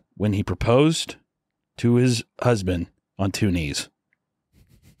 Is when he proposed to his husband on 2 knees.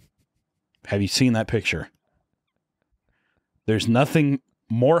 Have you seen that picture? There's nothing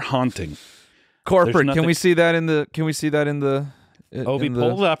more haunting. Corporate, can we see that in the Obi,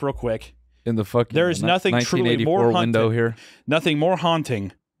 pull it up real quick. In the fucking There is nothing truly more haunting. Window here. Nothing more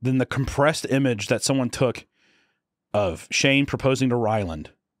haunting than the compressed image that someone took of Shane proposing to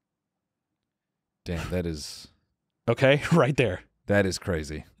Ryland. Damn, that is okay, right there. That is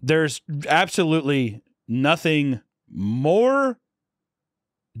crazy. There's absolutely nothing more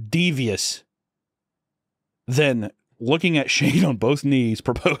devious than looking at Shane on both knees,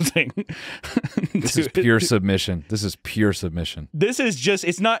 proposing. This is pure submission. This is pure submission. This is just,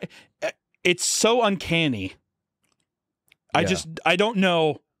 it's not, it's so uncanny. Yeah. I don't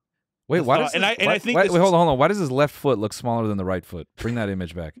know. Wait, why does I think wait, hold on. Why does his left foot look smaller than the right foot? Bring that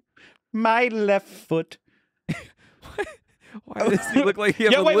image back. My left foot. Why does he look like he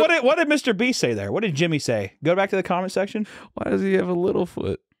has wait, what did Mr. B say there? What did Jimmy say? Go back to the comment section. Why does he have a little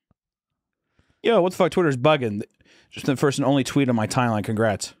foot? Yo, what the fuck? Twitter's bugging. Just the first and only tweet on my timeline.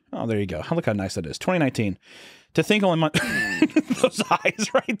 Congrats. Oh, there you go. Look how nice that is. 2019. To think only those eyes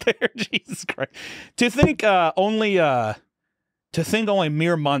right there. Jesus Christ. To think only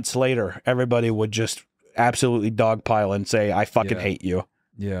mere months later, everybody would just absolutely dogpile and say, I fucking hate you.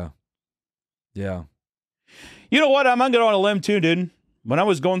 Yeah. Yeah. You know what? I'm going to go on a limb too, dude. When I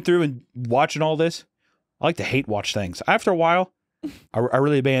was going through and watching all this, I like to hate watch things. After a while, I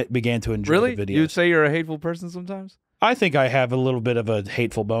really began to enjoy the videos. You'd say you're a hateful person sometimes? I think I have a little bit of a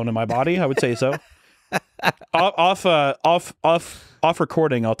hateful bone in my body. I would say so. off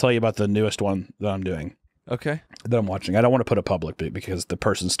recording, I'll tell you about the newest one that I'm doing. Okay. That I'm watching. I don't want to put it public because the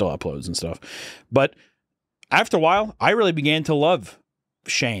person still uploads and stuff. But after a while, I really began to love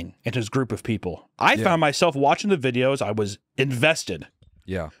Shane and his group of people. I found myself watching the videos. I was invested.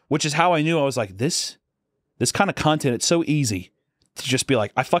 Yeah. Which is how I knew I was like, this kind of content, it's so easy to just be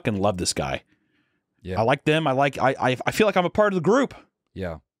like, I fucking love this guy. Yeah. I like them. I feel like I'm a part of the group.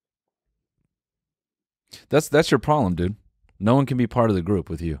 Yeah. That's your problem, dude. No one can be part of the group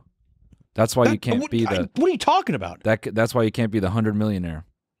with you. That's why you can't be the... What are you talking about? That's why you can't be the 100 millionaire.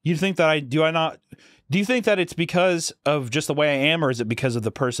 You think that do you think that it's because of just the way I am, or is it because of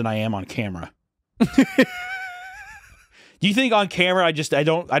the person I am on camera? Do you think on camera I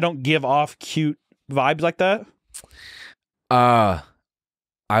don't give off cute vibes like that? I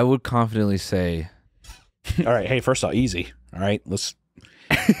would confidently say... All right, hey, first off, easy. All right, let's...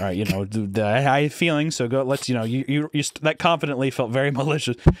 All right, I had feelings, so go. Let's, you that confidently felt very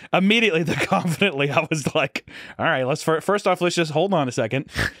malicious. Immediately, I was like, all right, let's first off, let's just hold on a second.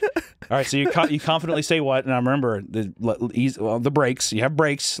 All right, so you confidently say what? And I remember the brakes. You have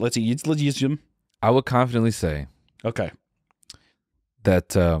brakes. Let's use them. I would confidently say, okay,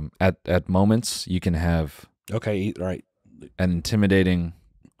 that at moments you can have all right, an intimidating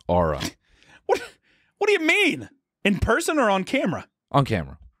aura. What do you mean? In person or on camera? On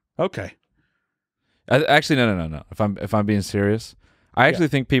camera. Okay. Actually, no. If I'm being serious, I actually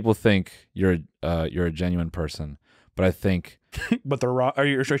think people think you're a genuine person, but I think. But they're wrong. Are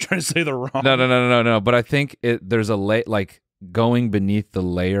you trying to say they're wrong? No. But I think there's like going beneath the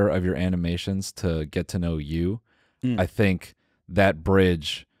layer of your animations to get to know you. I think that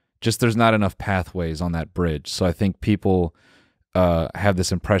bridge, there's not enough pathways on that bridge. So I think people have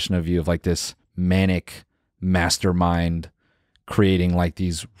this impression of you of like this manic mastermind creating like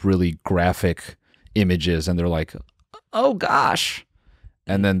these really graphic images, and they're like, oh gosh,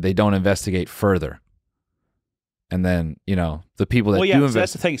 and then they don't investigate further. And then, the people that do investigate.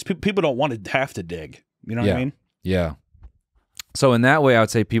 That's the thing, is people don't want to have to dig. You know what I mean? Yeah. So in that way, I would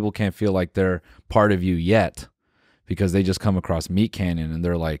say people can't feel like they're part of you yet, because they just come across Meat Canyon and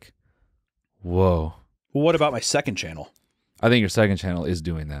they're like, whoa. Well, what about my second channel? I think your second channel is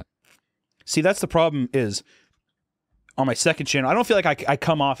doing that. See, that's the problem is, on my second channel, I don't feel like I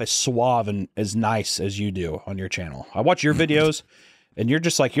come off as suave and as nice as you do on your channel. I watch your videos, and you're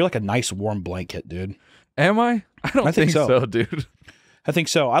like a nice warm blanket, dude. Am I? I don't think so, dude. I think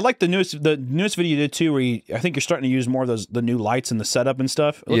so. I like the newest video you did too, where I think you're starting to use more of the new lights and the setup and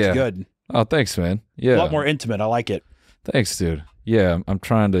stuff. It looks good. Oh, thanks, man. Yeah, a lot more intimate. I like it. Thanks, dude. Yeah, I'm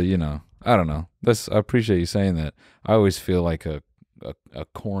trying to, I don't know. I appreciate you saying that. I always feel like a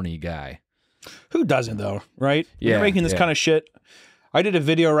corny guy. Who doesn't, though, right? Yeah, you're making this kind of shit. I did a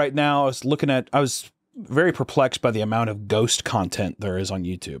video right now. I was very perplexed by the amount of ghost content there is on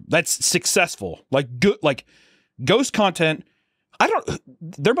YouTube. That's successful. Like ghost content.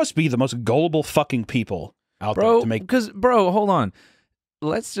 There must be the most gullible fucking people out there to make. Because, hold on.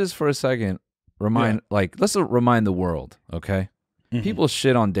 Let's just for a second remind the world, okay? Mm-hmm. People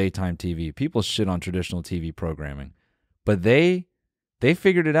shit on daytime TV. People shit on traditional TV programming, but they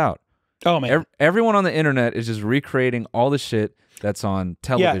figured it out. Oh man! Everyone on the internet is just recreating all the shit that's on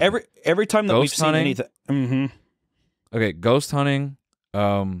television. Yeah, every time that we've seen anything. Mm-hmm. Okay, ghost hunting.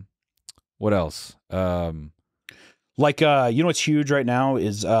 What else? What's huge right now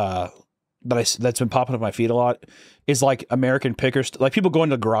is that's been popping up my feed a lot is like American Pickers, like people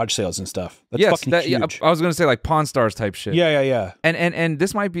going to garage sales and stuff. That's fucking huge. Yeah, I was gonna say like Pawn Stars type shit. Yeah. And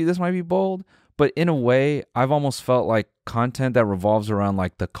this might be bold, But in a way, I've almost felt like content that revolves around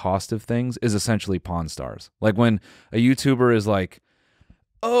like the cost of things is essentially Pawn Stars. Like when a YouTuber is like,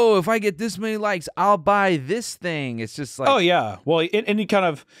 oh, if I get this many likes, I'll buy this thing. It's just like, oh yeah. Well, any kind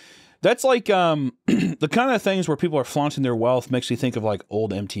of, that's like the kind of things where people are flaunting their wealth makes me think of like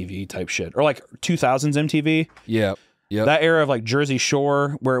old MTV type shit, or like 2000s MTV. Yeah. Yeah. That era of like Jersey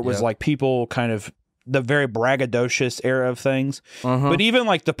Shore, where it was like people kind of the very braggadocious era of things. But even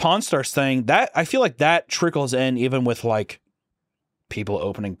like the Pawn Stars thing, that I feel like that trickles in even with like people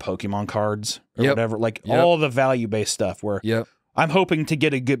opening Pokemon cards or whatever, like all the value-based stuff where I'm hoping to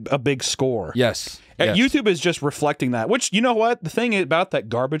get a big score. Yes. And YouTube is just reflecting that, which, you know what? The thing about that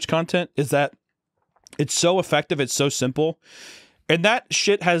garbage content is that it's so effective. It's so simple. And that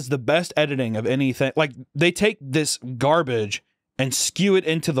shit has the best editing of anything. Like, they take this garbage and skew it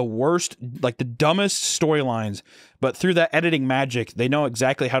into the worst, like the dumbest storylines. But through that editing magic, they know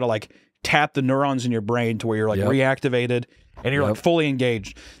exactly how to like tap the neurons in your brain to where you're like reactivated and you're like fully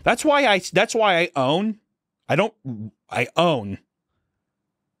engaged. That's why I own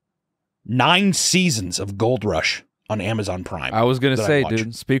 9 seasons of Gold Rush on Amazon Prime. I was gonna say,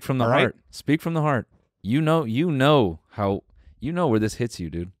 dude, speak from the heart. Speak from the heart. You know where this hits you,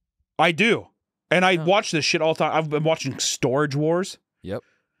 dude. I do. And I watch this shit all the time. I've been watching Storage Wars. Yep.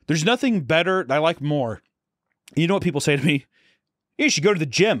 There's nothing better I like more. You know what people say to me? You should go to the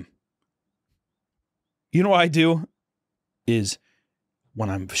gym. You know what I do? Is when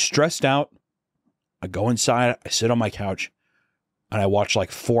I'm stressed out, I go inside, I sit on my couch, and I watch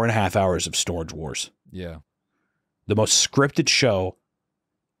like 4.5 hours of Storage Wars. Yeah. The most scripted show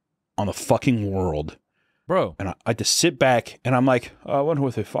on the fucking world. Bro. And I just sit back, and I'm like, oh, I wonder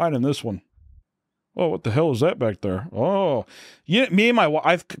what they find in this one. Oh, what the hell is that back there? Oh. Me and my wife,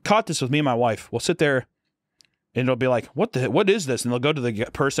 I've caught this with me and my wife. We'll sit there, and it'll be like, what is this? And they'll go to the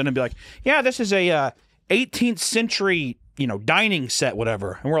person and be like, yeah, this is a 18th century, dining set,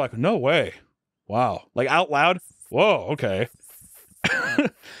 whatever. And we're like, no way. Wow. Like out loud. Whoa. Okay.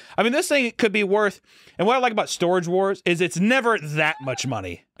 I mean, this thing could be worth, and what I like about Storage Wars is it's never that much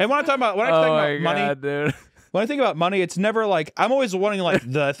money. And when I think about money, dude. When I think about money, it's never like, I'm always wanting like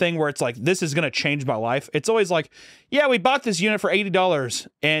the thing where it's like, this is going to change my life. It's always like, yeah, we bought this unit for $80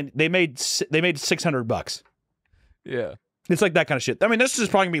 and they made $600. Yeah. It's like that kind of shit. I mean, this is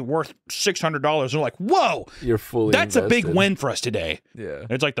probably gonna be worth $600. They're like, whoa, you're fully that's invested. A big win for us today. Yeah.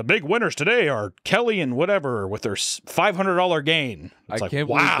 It's like the big winners today are Kelly and whatever with their $500 gain. It's like,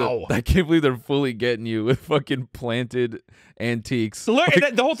 wow. I can't believe they're fully getting you with fucking planted antiques. And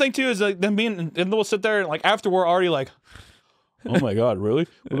the whole thing too is like them being, and they'll sit there and like after we're already like, oh my God, really?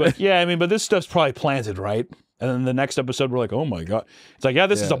 Like, yeah, I mean, but this stuff's probably planted, right? And then the next episode, we're like, oh my God. It's like, yeah,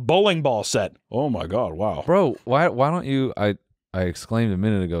 this is a bowling ball set. Oh my God, wow. Bro, why don't you, I exclaimed a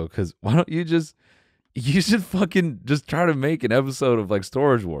minute ago, because why don't you should fucking just try to make an episode of like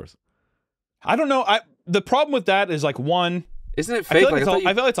Storage Wars. I don't know. The problem with that is like, one, isn't it fake? I feel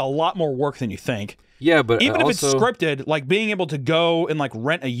like it's a lot more work than you think. Yeah, but even if it's scripted, like being able to go and like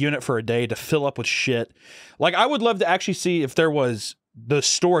rent a unit for a day to fill up with shit. Like I would love to actually see if there was the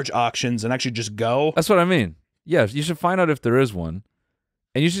storage auctions and actually just go. That's what I mean. Yeah, you should find out if there is one,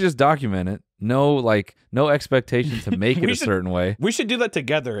 and you should just document it. No expectation to make it a certain way. We should do that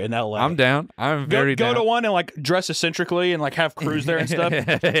together in LA. I'm down. I'm very down. Go to one and like dress eccentrically and like have crews there and stuff.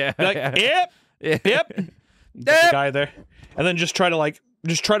 Like, yep. The guy there, and then just try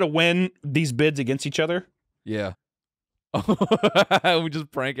to win these bids against each other. Yeah. We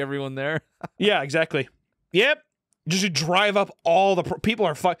just prank everyone there. Yeah, exactly. Yep. Just drive up all the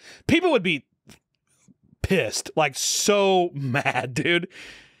people people would be pissed, like so mad, dude.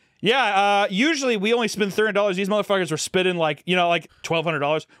 Yeah, usually we only spend $300. These motherfuckers were spending like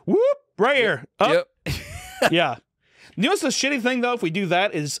 $1,200. Whoop, right here. Up. Yep. Yeah. You know what's the shitty thing though? If we do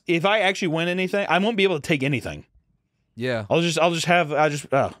that, is if I actually win anything, I won't be able to take anything. Yeah. I'll just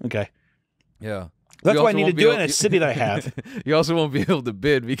oh, okay. Yeah. That's why I need to do it in a city that I have. You also won't be able to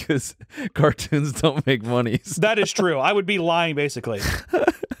bid because cartoons don't make money. That is true. I would be lying basically.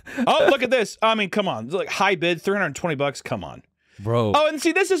 Oh, look at this. I mean, come on. It's like high bid, $320. Come on. Bro. Oh, and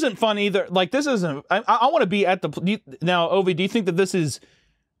see, this isn't fun either. Like, this isn't. I want to be at the. Now, Ovi, do you think that this is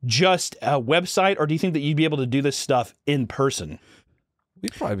just a website, or do you think that you'd be able to do this stuff in person?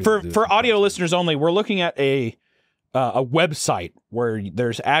 We'd probably for audio listeners only, we're looking at a website where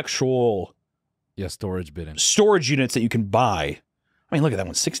there's actual storage bidding, storage units that you can buy. I mean, look at that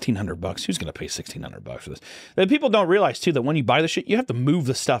one, $1,600. Who's going to pay $1,600 for this? And people don't realize too that when you buy the shit, you have to move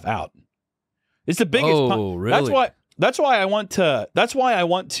the stuff out. It's the biggest. Oh, really? That's why I want to. I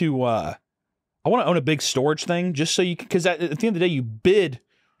want to own a big storage thing, just so you can. Because at the end of the day, you bid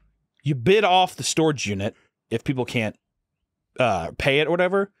You bid off the storage unit if people can't pay it or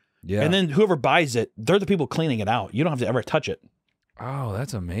whatever. Yeah. And then whoever buys it, they're the people cleaning it out. You don't have to ever touch it. Oh,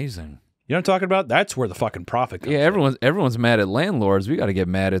 that's amazing. You know what I'm talking about? That's where the fucking profit comes. Yeah, everyone's mad at landlords. We got to get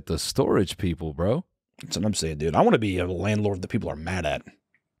mad at the storage people, bro. That's what I'm saying, dude. I want to be a landlord that people are mad at.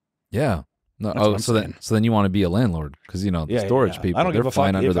 Yeah. No, That's what I'm so then you want to be a landlord because you know the storage people. I don't give a fuck.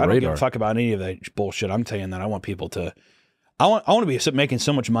 Under the I don't give radar. a fuck about any of that bullshit. I'm saying that I want people to. I want to be making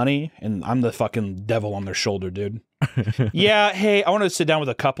so much money, and I'm the fucking devil on their shoulder, dude. Yeah. Hey, I want to sit down with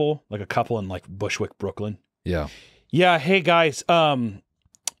a couple in like Bushwick, Brooklyn. Yeah. Yeah. Hey guys. So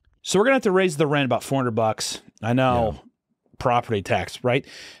we're gonna have to raise the rent about $400. I know. Yeah. Property tax, right?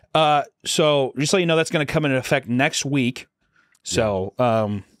 So just so you know, that's gonna come into effect next week. So,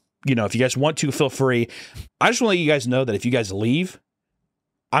 you know, if you guys want to, feel free. I just want to let you guys know that if you guys leave,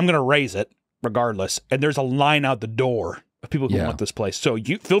 I'm going to raise it regardless. And there's a line out the door of people who want this place. So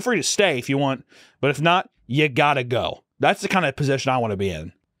you feel free to stay if you want, but if not, you got to go. That's the kind of position I want to be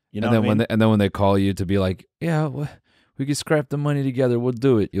in. You know and then what I mean? and then when they call you to be like, yeah, we can scrap the money together. We'll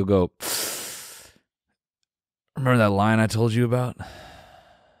do it. You'll go, remember that line I told you about?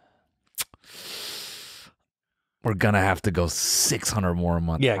 We're going to have to go $600 more a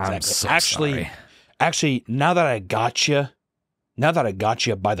month. Yeah, exactly. I'm so sorry. Actually, now that I got you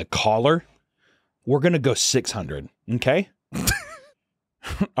by the collar, we're going to go 600. Okay.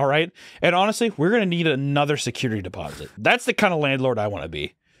 All right. And honestly, we're going to need another security deposit. That's the kind of landlord I want to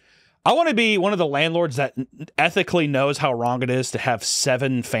be. I want to be one of the landlords that ethically knows how wrong it is to have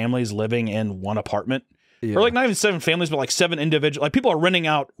 7 families living in one apartment. Yeah. Or like not even 7 families, but like 7 individual. Like people are renting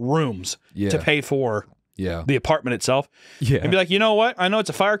out rooms to pay for the apartment itself. Yeah. And be like, you know what? I know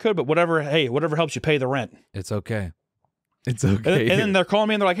it's a fire code, but whatever helps you pay the rent. It's okay. It's okay. And then they're calling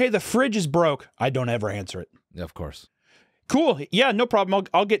me and they're like, hey, the fridge is broke. I don't ever answer it. Yeah, of course. Cool. Yeah, no problem.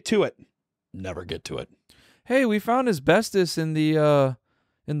 I'll get to it. Never get to it. Hey, we found asbestos in the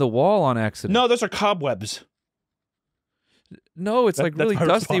wall on accident. No, those are cobwebs. No, it's like really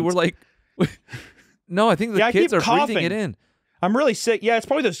dusty. We're like, no, I think the kids are breathing it in. I'm really sick. Yeah, it's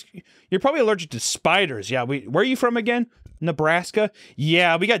probably those. You're probably allergic to spiders. Yeah, where are you from again? Nebraska?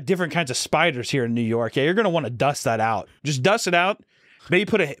 Yeah, we got different kinds of spiders here in New York. Yeah, you're going to want to dust that out. Just dust it out. Maybe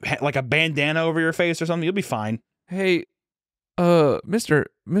put a bandana over your face or something. You'll be fine. Hey,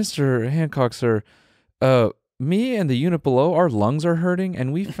 Mr. Hancock, sir, me and the unit below, our lungs are hurting,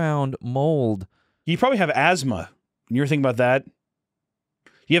 and we found mold. You probably have asthma. You ever think about that?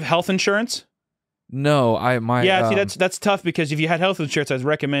 You have health insurance? No, see, that's tough because if you had health insurance, I'd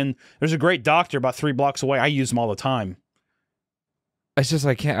recommend. There's a great doctor about 3 blocks away. I use them all the time. It's just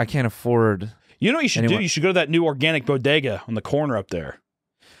I can't afford. You know what you should do? You should go to that new organic bodega on the corner up there.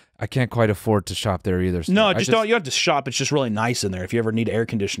 I can't quite afford to shop there either. So no, just don't. You don't have to shop. It's just really nice in there. If you ever need air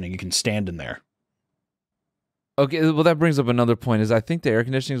conditioning, you can stand in there. Okay, well that brings up another point. Is I think the air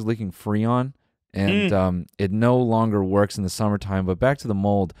conditioning is leaking Freon, and it no longer works in the summertime. But back to the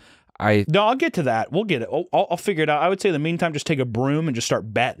mold. No, I'll get to that. We'll get it. I'll figure it out. I would say in the meantime, just take a broom and just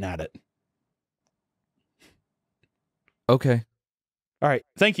start batting at it. Okay. All right.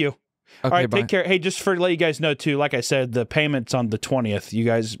 Thank you. Okay, all right. bye. Take care. Hey, just for to let you guys know too, like I said, the payment's on the 20th.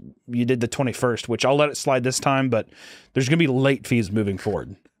 You did the 21st, which I'll let it slide this time, but there's going to be late fees moving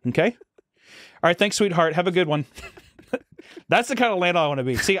forward. Okay. All right. Thanks, sweetheart. Have a good one. That's the kind of landlord I want to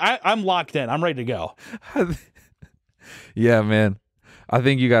be. See, I'm locked in. I'm ready to go. Yeah, man. I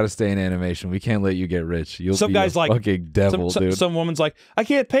think you got to stay in animation. We can't let you get rich. You'll be a fucking devil, dude. Some woman's like, I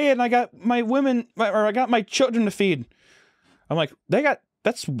can't pay it, and I got my I got my children to feed. I'm like, they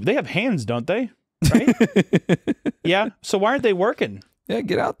have hands, don't they? Right? Yeah. So why aren't they working? Yeah,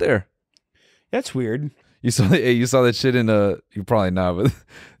 get out there. That's weird. You saw that shit in you probably not, but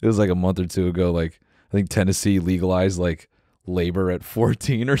it was like a month or 2 ago. Like I think Tennessee legalized like labor at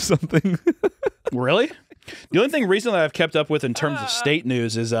 14 or something. Really? The only thing recently I've kept up with in terms of state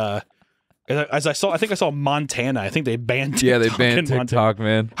news is I think I saw Montana. I think they banned TikTok. Yeah, they banned TikTok,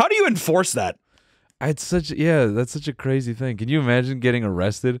 man. How do you enforce that? That's such a crazy thing. Can you imagine getting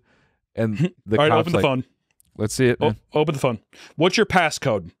arrested and the all right, cops open the phone. Let's see it. Man. Open the phone. What's your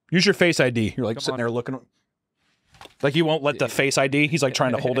passcode? Use your Face ID. You're like sitting there looking. Like you won't let the Face ID. He's like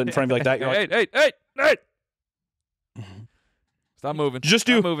trying to hold it in front of you like that. You're like, hey! Stop moving.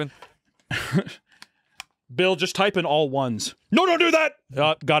 Stop moving. Bill, just type in all ones. No, don't do that.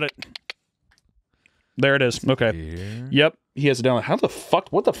 Got it. There it is. Okay. Here. Yep. He has it down. How the fuck?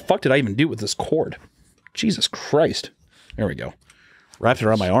 What the fuck did I even do with this cord? Jesus Christ. There we go. Wrapped it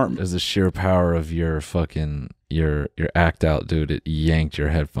around my arm. As the sheer power of your fucking your act out, dude, it yanked your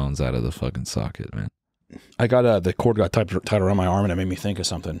headphones out of the fucking socket, man. the cord got tied around my arm, and it made me think of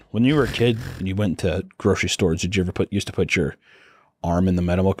something. When you were a kid and you went to grocery stores, did you ever used to put your arm in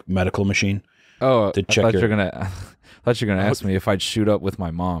the medical machine? Oh, to check I thought you were gonna ask me if I'd shoot up with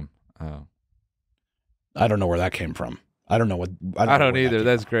my mom. Oh. I don't know where that came from. I don't know what. I don't either.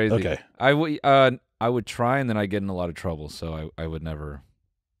 That's crazy. Okay. I would try, and then I get in a lot of trouble, so I would never.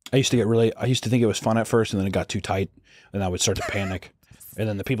 I used to think it was fun at first, and then it got too tight, and I would start to panic. And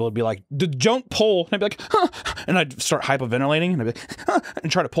then the people would be like, don't pull. And I'd be like, huh. And I'd start hyperventilating, and I'd be like, huh,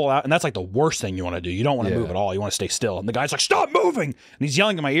 and try to pull out. And that's like the worst thing you want to do. You don't want to move at all. You want to stay still. And the guy's like, stop moving. And he's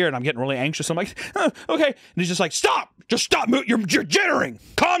yelling in my ear, and I'm getting really anxious. I'm like, okay. And he's just like, stop. Just stop. You're jittering.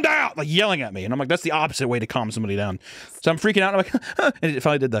 Calm down. Like yelling at me. And I'm like, that's the opposite way to calm somebody down. So I'm freaking out. And I'm like, and it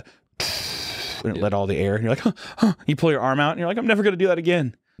finally did the, and it let all the air. And you're like, you pull your arm out, and you're like, I'm never going to do that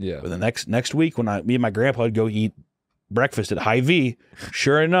again. Yeah. But the next week, when me and my grandpa would go eat breakfast at Hy-Vee,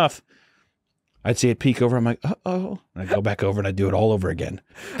 sure enough, I'd see it peek over. I'm like, uh-oh. And I'd go back over and I'd do it all over again.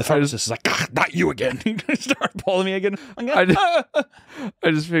 The pharmacist is like, not you again. He's going to start pulling me again. I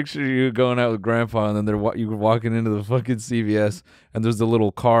just picture you going out with Grandpa, and then you were walking into the fucking CVS, and there's the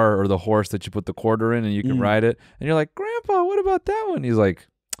little car or the horse that you put the quarter in and you can ride it. And you're like, Grandpa, what about that one? He's like,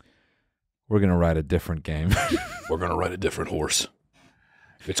 we're going to ride a different game. We're going to ride a different horse.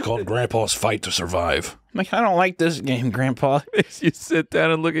 It's called Grandpa's Fight to Survive. I'm like, I don't like this game, Grandpa. You sit down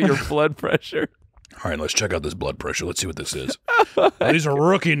and look at your blood pressure. All right, let's check out this blood pressure. Let's see what this is. These are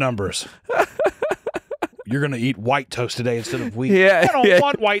rookie numbers. You're going to eat white toast today instead of wheat. Yeah, I don't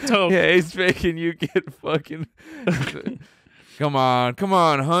want white toast. Yeah, he's making you get fucking... Come on,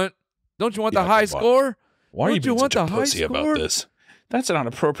 Hunt. Don't you want the high score? Why are you being such a pussy about this? That's not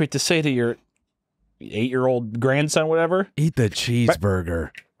appropriate to say to your 8-year-old grandson, whatever. Eat the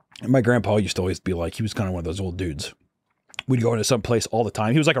cheeseburger. My grandpa used to always be like, he was kind of one of those old dudes. We'd go into some place all the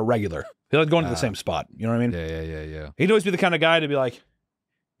time. He was like a regular. He liked going to the same spot. You know what I mean? Yeah. He'd always be the kind of guy to be like,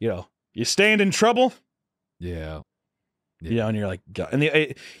 you stand in trouble. Yeah. You know, and you're like, and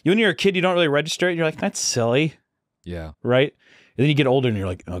when you're a kid, you don't really register it. You're like, that's silly. Yeah. Right? And then you get older and you're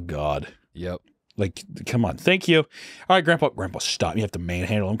like, oh God. Yep. Like, come on, thank you. All right, Grandpa, stop. You have to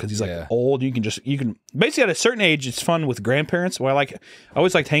manhandle him because he's like old. You can basically at a certain age, it's fun with grandparents. I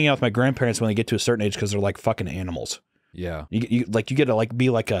always liked hanging out with my grandparents when they get to a certain age because they're like fucking animals. Yeah. You get to like be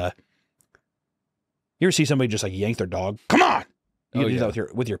like a. You ever see somebody just like yank their dog? Come on. You can do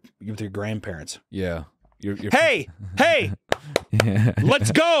that with your grandparents. Yeah. Hey, yeah.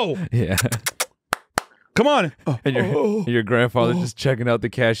 Let's go. Yeah. Come on. And your grandfather just checking out the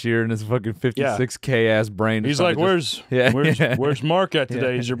cashier in his fucking 56K ass brain. He's like, where's Mark at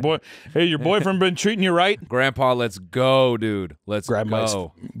today? Is your boyfriend been treating you right? Grandpa, let's go, dude. Let's grab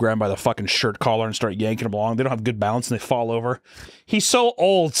by the fucking shirt collar and start yanking him along. They don't have good balance and they fall over. He's so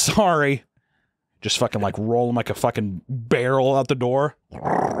old, sorry. Just fucking like roll him like a fucking barrel out the door.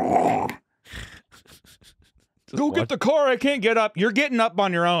 Go get the car. I can't get up. You're getting up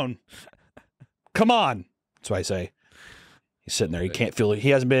on your own. Come on. That's what I say. He's sitting there. He can't feel it. He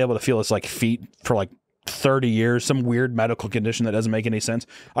hasn't been able to feel his like feet for like 30 years. Some weird medical condition that doesn't make any sense.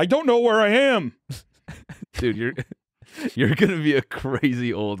 I don't know where I am. Dude, you're going to be a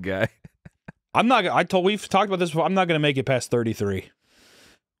crazy old guy. We've talked about this before. I'm not going to make it past 33.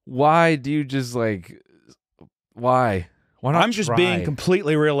 Why do you just like, why? Why not I'm just being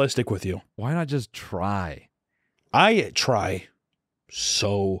completely realistic with you. Why not just try? I try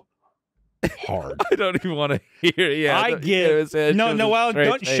so hard. I don't even want to hear. Yeah, Noel,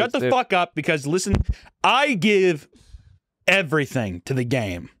 don't shut the fuck up because listen, I give everything to the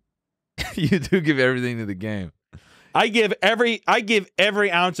game. You do give everything to the game. I give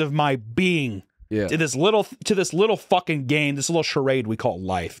every ounce of my being to this little fucking game, this little charade we call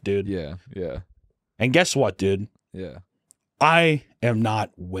life, dude. Yeah. And guess what, dude? Yeah. I am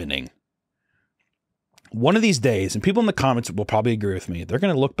not winning. One of these days, and people in the comments will probably agree with me, they're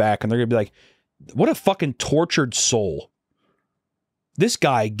going to look back and they're going to be like, what a fucking tortured soul. This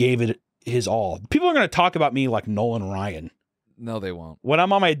guy gave it his all. People are going to talk about me like Nolan Ryan. No, they won't. When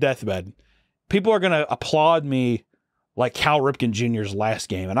I'm on my deathbed, people are going to applaud me like Cal Ripken Jr.'s last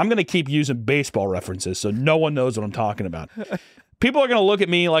game. And I'm going to keep using baseball references so no one knows what I'm talking about. People are going to look at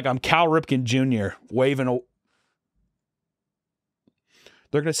me like I'm Cal Ripken Jr. waving a...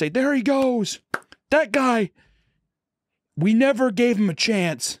 They're going to say, there he goes. That guy, we never gave him a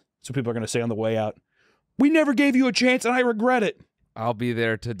chance. So people are going to say on the way out, we never gave you a chance and I regret it. I'll be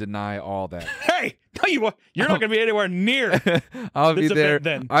there to deny all that. Hey, no, you're not going to be anywhere near. I'll be there.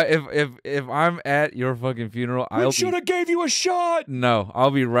 Then. If I'm at your fucking funeral, I should have gave you a shot. No,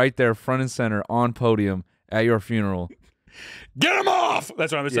 I'll be right there front and center on podium at your funeral. Get him off.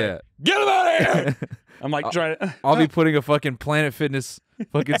 That's what I'm saying. Yeah. Get him out of here. I'm like trying to. I'll be putting a fucking Planet Fitness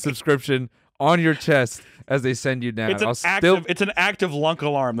fucking subscription on your chest as they send you down. It's an active lunk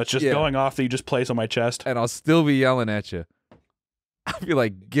alarm that's just going off that you just place on my chest. And I'll still be yelling at you. I'll be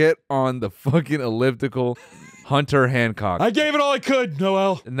like, get on the fucking elliptical, Hunter Hancock. I gave it all I could,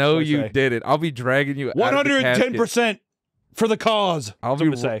 Noel. No, you didn't. I'll be dragging you 110% for the cause. I'll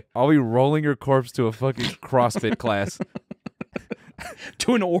be rolling your corpse to a fucking CrossFit class.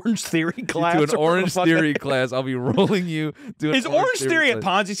 To an Orange Theory class? To an Orange Theory class. I'll be rolling you to an Is Orange Theory at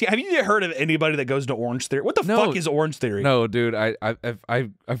Ponzi Scheme? Have you heard of anybody that goes to Orange Theory? What the fuck is Orange Theory? No, dude. I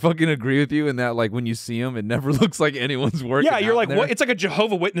fucking agree with you in that, like, when you see them, it never looks like anyone's working. Yeah, you're like, there. what? It's like a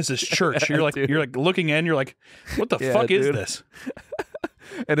Jehovah Witnesses church. You're like, you're like looking in. You're like, what the fuck is this?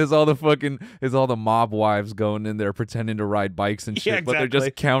 And it's all the mob wives going in there pretending to ride bikes and shit, but they're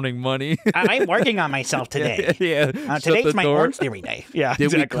just counting money. I'm working on myself today. Today's my Orange Theory day. Yeah,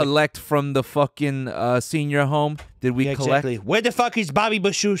 Did we collect from the fucking senior home? Did we collect? Exactly. Where the fuck is Bobby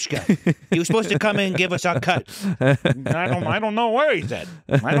Bashushka? He was supposed to come in and give us our cut. I don't know where he's at.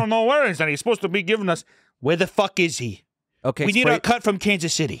 I don't know where he's at. He's supposed to be giving us. Where the fuck is he? Okay, we need our cut from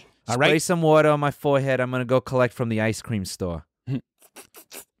Kansas City. All right. Spray some water on my forehead. I'm gonna go collect from the ice cream store.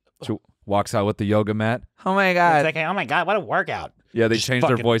 She walks out with the yoga mat. Oh my god! It's like, oh my god, what a workout! Yeah, they changed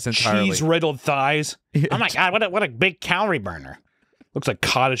their voice entirely. Cheese-riddled thighs. Oh my god, what a big calorie burner! Looks like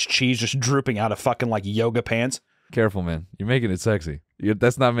cottage cheese just drooping out of fucking like yoga pants. Careful, man. You're making it sexy.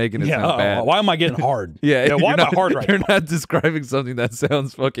 That's not making it sound bad. Why am I getting hard? Why am I hard right now? You're not describing something that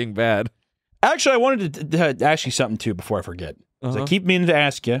sounds fucking bad. Actually, I wanted to ask you something too before I forget. I keep meaning to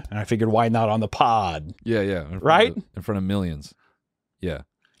ask you, and I figured why not on the pod? Yeah. In front of millions. Yeah.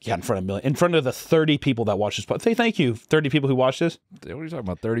 Yeah, in front of the 30 people that watch this pod. Thank you, 30 people who watch this. What are you talking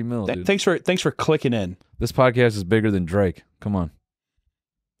about? 30 mil, dude. Thanks for clicking in. This podcast is bigger than Drake. Come on.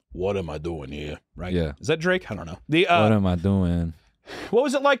 What am I doing here? Right? Yeah. Is that Drake? I don't know. What am I doing? What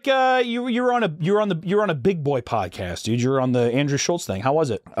was it like? You were on a big boy podcast, dude. You were on the Andrew Schultz thing. How was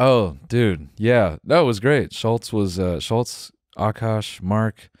it? Oh, dude. Yeah. No, it was great. Schultz, Akash,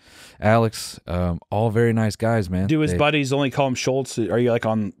 Mark, Alex, all very nice guys, man. Do his buddies only call him Schultz? Are you like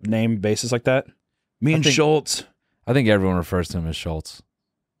on name basis like that? Schultz. I think everyone refers to him as Schultz.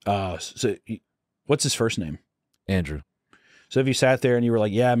 So what's his first name? Andrew. So if you sat there and you were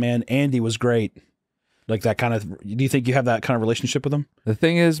like, yeah, man, Andy was great. Like that kind of, do you think you have that kind of relationship with him? The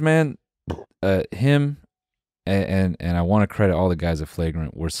thing is, man, him and I want to credit all the guys at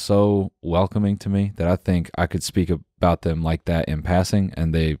Flagrant were so welcoming to me that I think I could speak about them like that in passing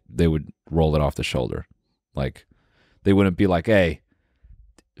and they would roll it off the shoulder. Like they wouldn't be like, hey,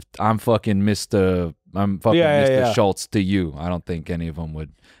 I'm fucking Mr. Schultz to you. I don't think any of them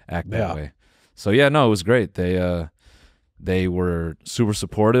would act that way. So yeah, no, it was great. They were super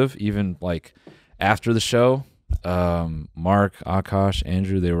supportive, even like after the show. Mark, Akash,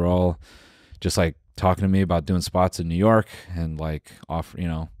 Andrew, they were all just like talking to me about doing spots in New York and like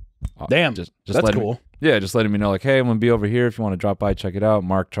damn, just that's cool. Just letting me know like, hey, I'm gonna be over here if you want to drop by, check it out.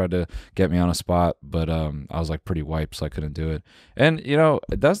 Mark tried to get me on a spot, but I was like pretty wiped, so I couldn't do it. And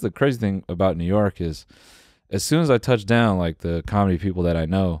that's the crazy thing about New York is as soon as I touched down, like the comedy people that I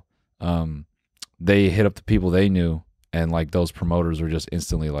know, they hit up the people they knew. And like those promoters were just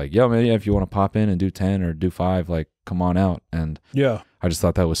instantly like, yo, man, if you want to pop in and do 10 or do 5, like come on out. And I just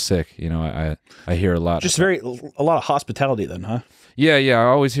thought that was sick. I hear a lot. Just a lot of hospitality then, huh? Yeah. I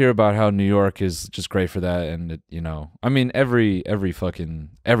always hear about how New York is just great for that. And I mean, everything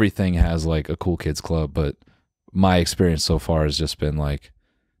has like a cool kids club, but my experience so far has just been like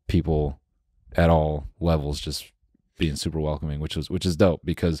people at all levels just being super welcoming, which is dope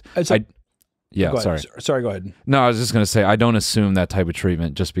because sorry, go ahead. No, I was just going to say, I don't assume that type of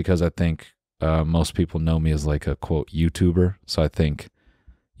treatment just because I think most people know me as like a, quote, YouTuber. So I think,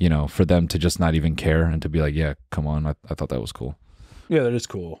 for them to just not even care and to be like, yeah, come on. I thought that was cool. Yeah, that is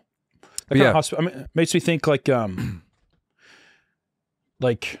cool. It makes me think like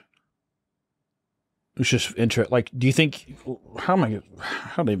it's just interesting. Like, do you think, how do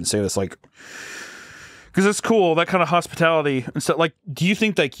I even say this? Like, because it's cool, that kind of hospitality. And so like, do you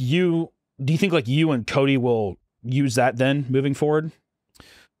think like you and Cody will use that then moving forward?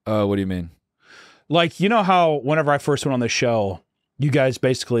 What do you mean? Like, you know how whenever I first went on this show, you guys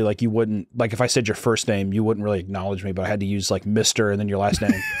basically like, you wouldn't, like if I said your first name, you wouldn't really acknowledge me, but I had to use like Mr. and then your last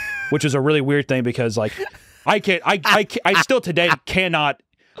name, which is a really weird thing because like I still today cannot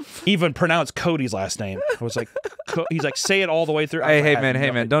even pronounce Cody's last name. I was like, he's like, say it all the way through. Hey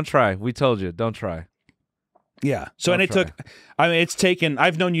man, don't try. We told you, don't try. Yeah. So, and it took, it's taken,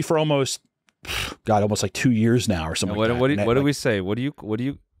 I've known you for almost God, almost like 2 years now or something. And like that. What do we say? What do you?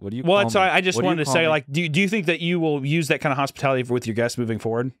 Well, so call me? I just What do you wanted to call say, me? like, do you think that you will use that kind of hospitality with your guests moving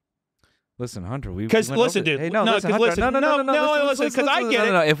forward? Listen, Hunter, because listen, dude. Hey, no, listen, because listen, no, listen, because I get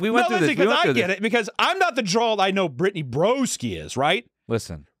it. No, if we went through this, because I get it. Because I'm not the draw I know Brittany Broski is, right?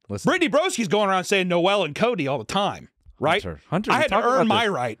 Listen. Brittany Broski's going around saying Noel and Cody all the time, right? Hunter, I had to earn my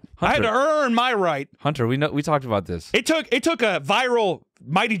right. I had to earn my right. Hunter, we talked about this. It took a viral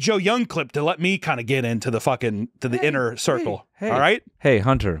Mighty Joe Young clip to let me kind of get into the inner circle. All right? Hey,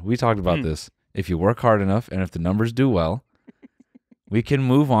 Hunter, we talked about this. If you work hard enough and if the numbers do well, we can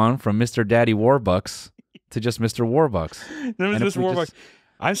move on from Mr. Daddy Warbucks to just Mr. Warbucks. Mr. Warbucks.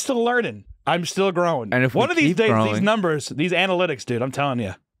 I'm still learning. I'm still growing. And if one of these days, growing, these numbers, these analytics, dude, I'm telling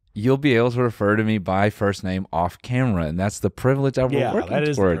you. You'll be able to refer to me by first name off camera, and that's the privilege that we're working that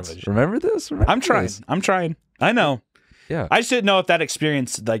is towards. The privilege. Remember this? I'm trying. I know. Yeah. I just didn't know if that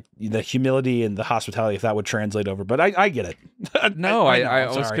experience, like the humility and the hospitality, if that would translate over. But I get it. No, I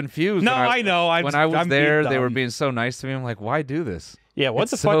was confused. No, I know. When I was there, they were being so nice to me. I'm like, why do this? Yeah, what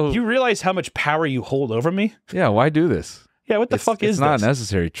the fuck? You realize how much power you hold over me? Yeah, why do this? Yeah, what the fuck is this? It's not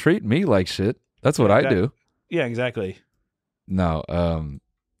necessary. Treat me like shit. That's what I do. Yeah, exactly. No,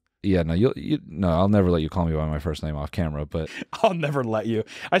 yeah, no, no, I'll never let you call me by my first name off camera, but I'll never let you.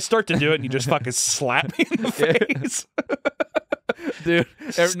 I start to do it and you just fucking slap me in the face. Dude,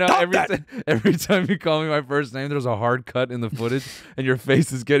 every time you call me my first name, there's a hard cut in the footage and your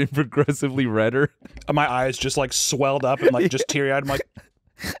face is getting progressively redder. My eyes just like swelled up and like just teary-eyed. I'm like,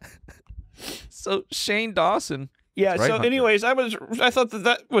 so Shane Dawson. Yeah, right, so Hunter? Anyways, I thought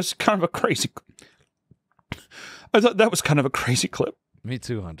that was kind of a crazy clip. Me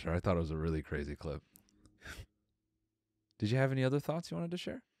too, Hunter. I thought it was a really crazy clip. Did you have any other thoughts you wanted to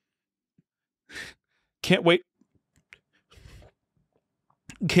share? Can't wait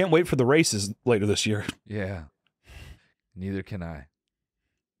for the races later this year. Yeah. Neither can I.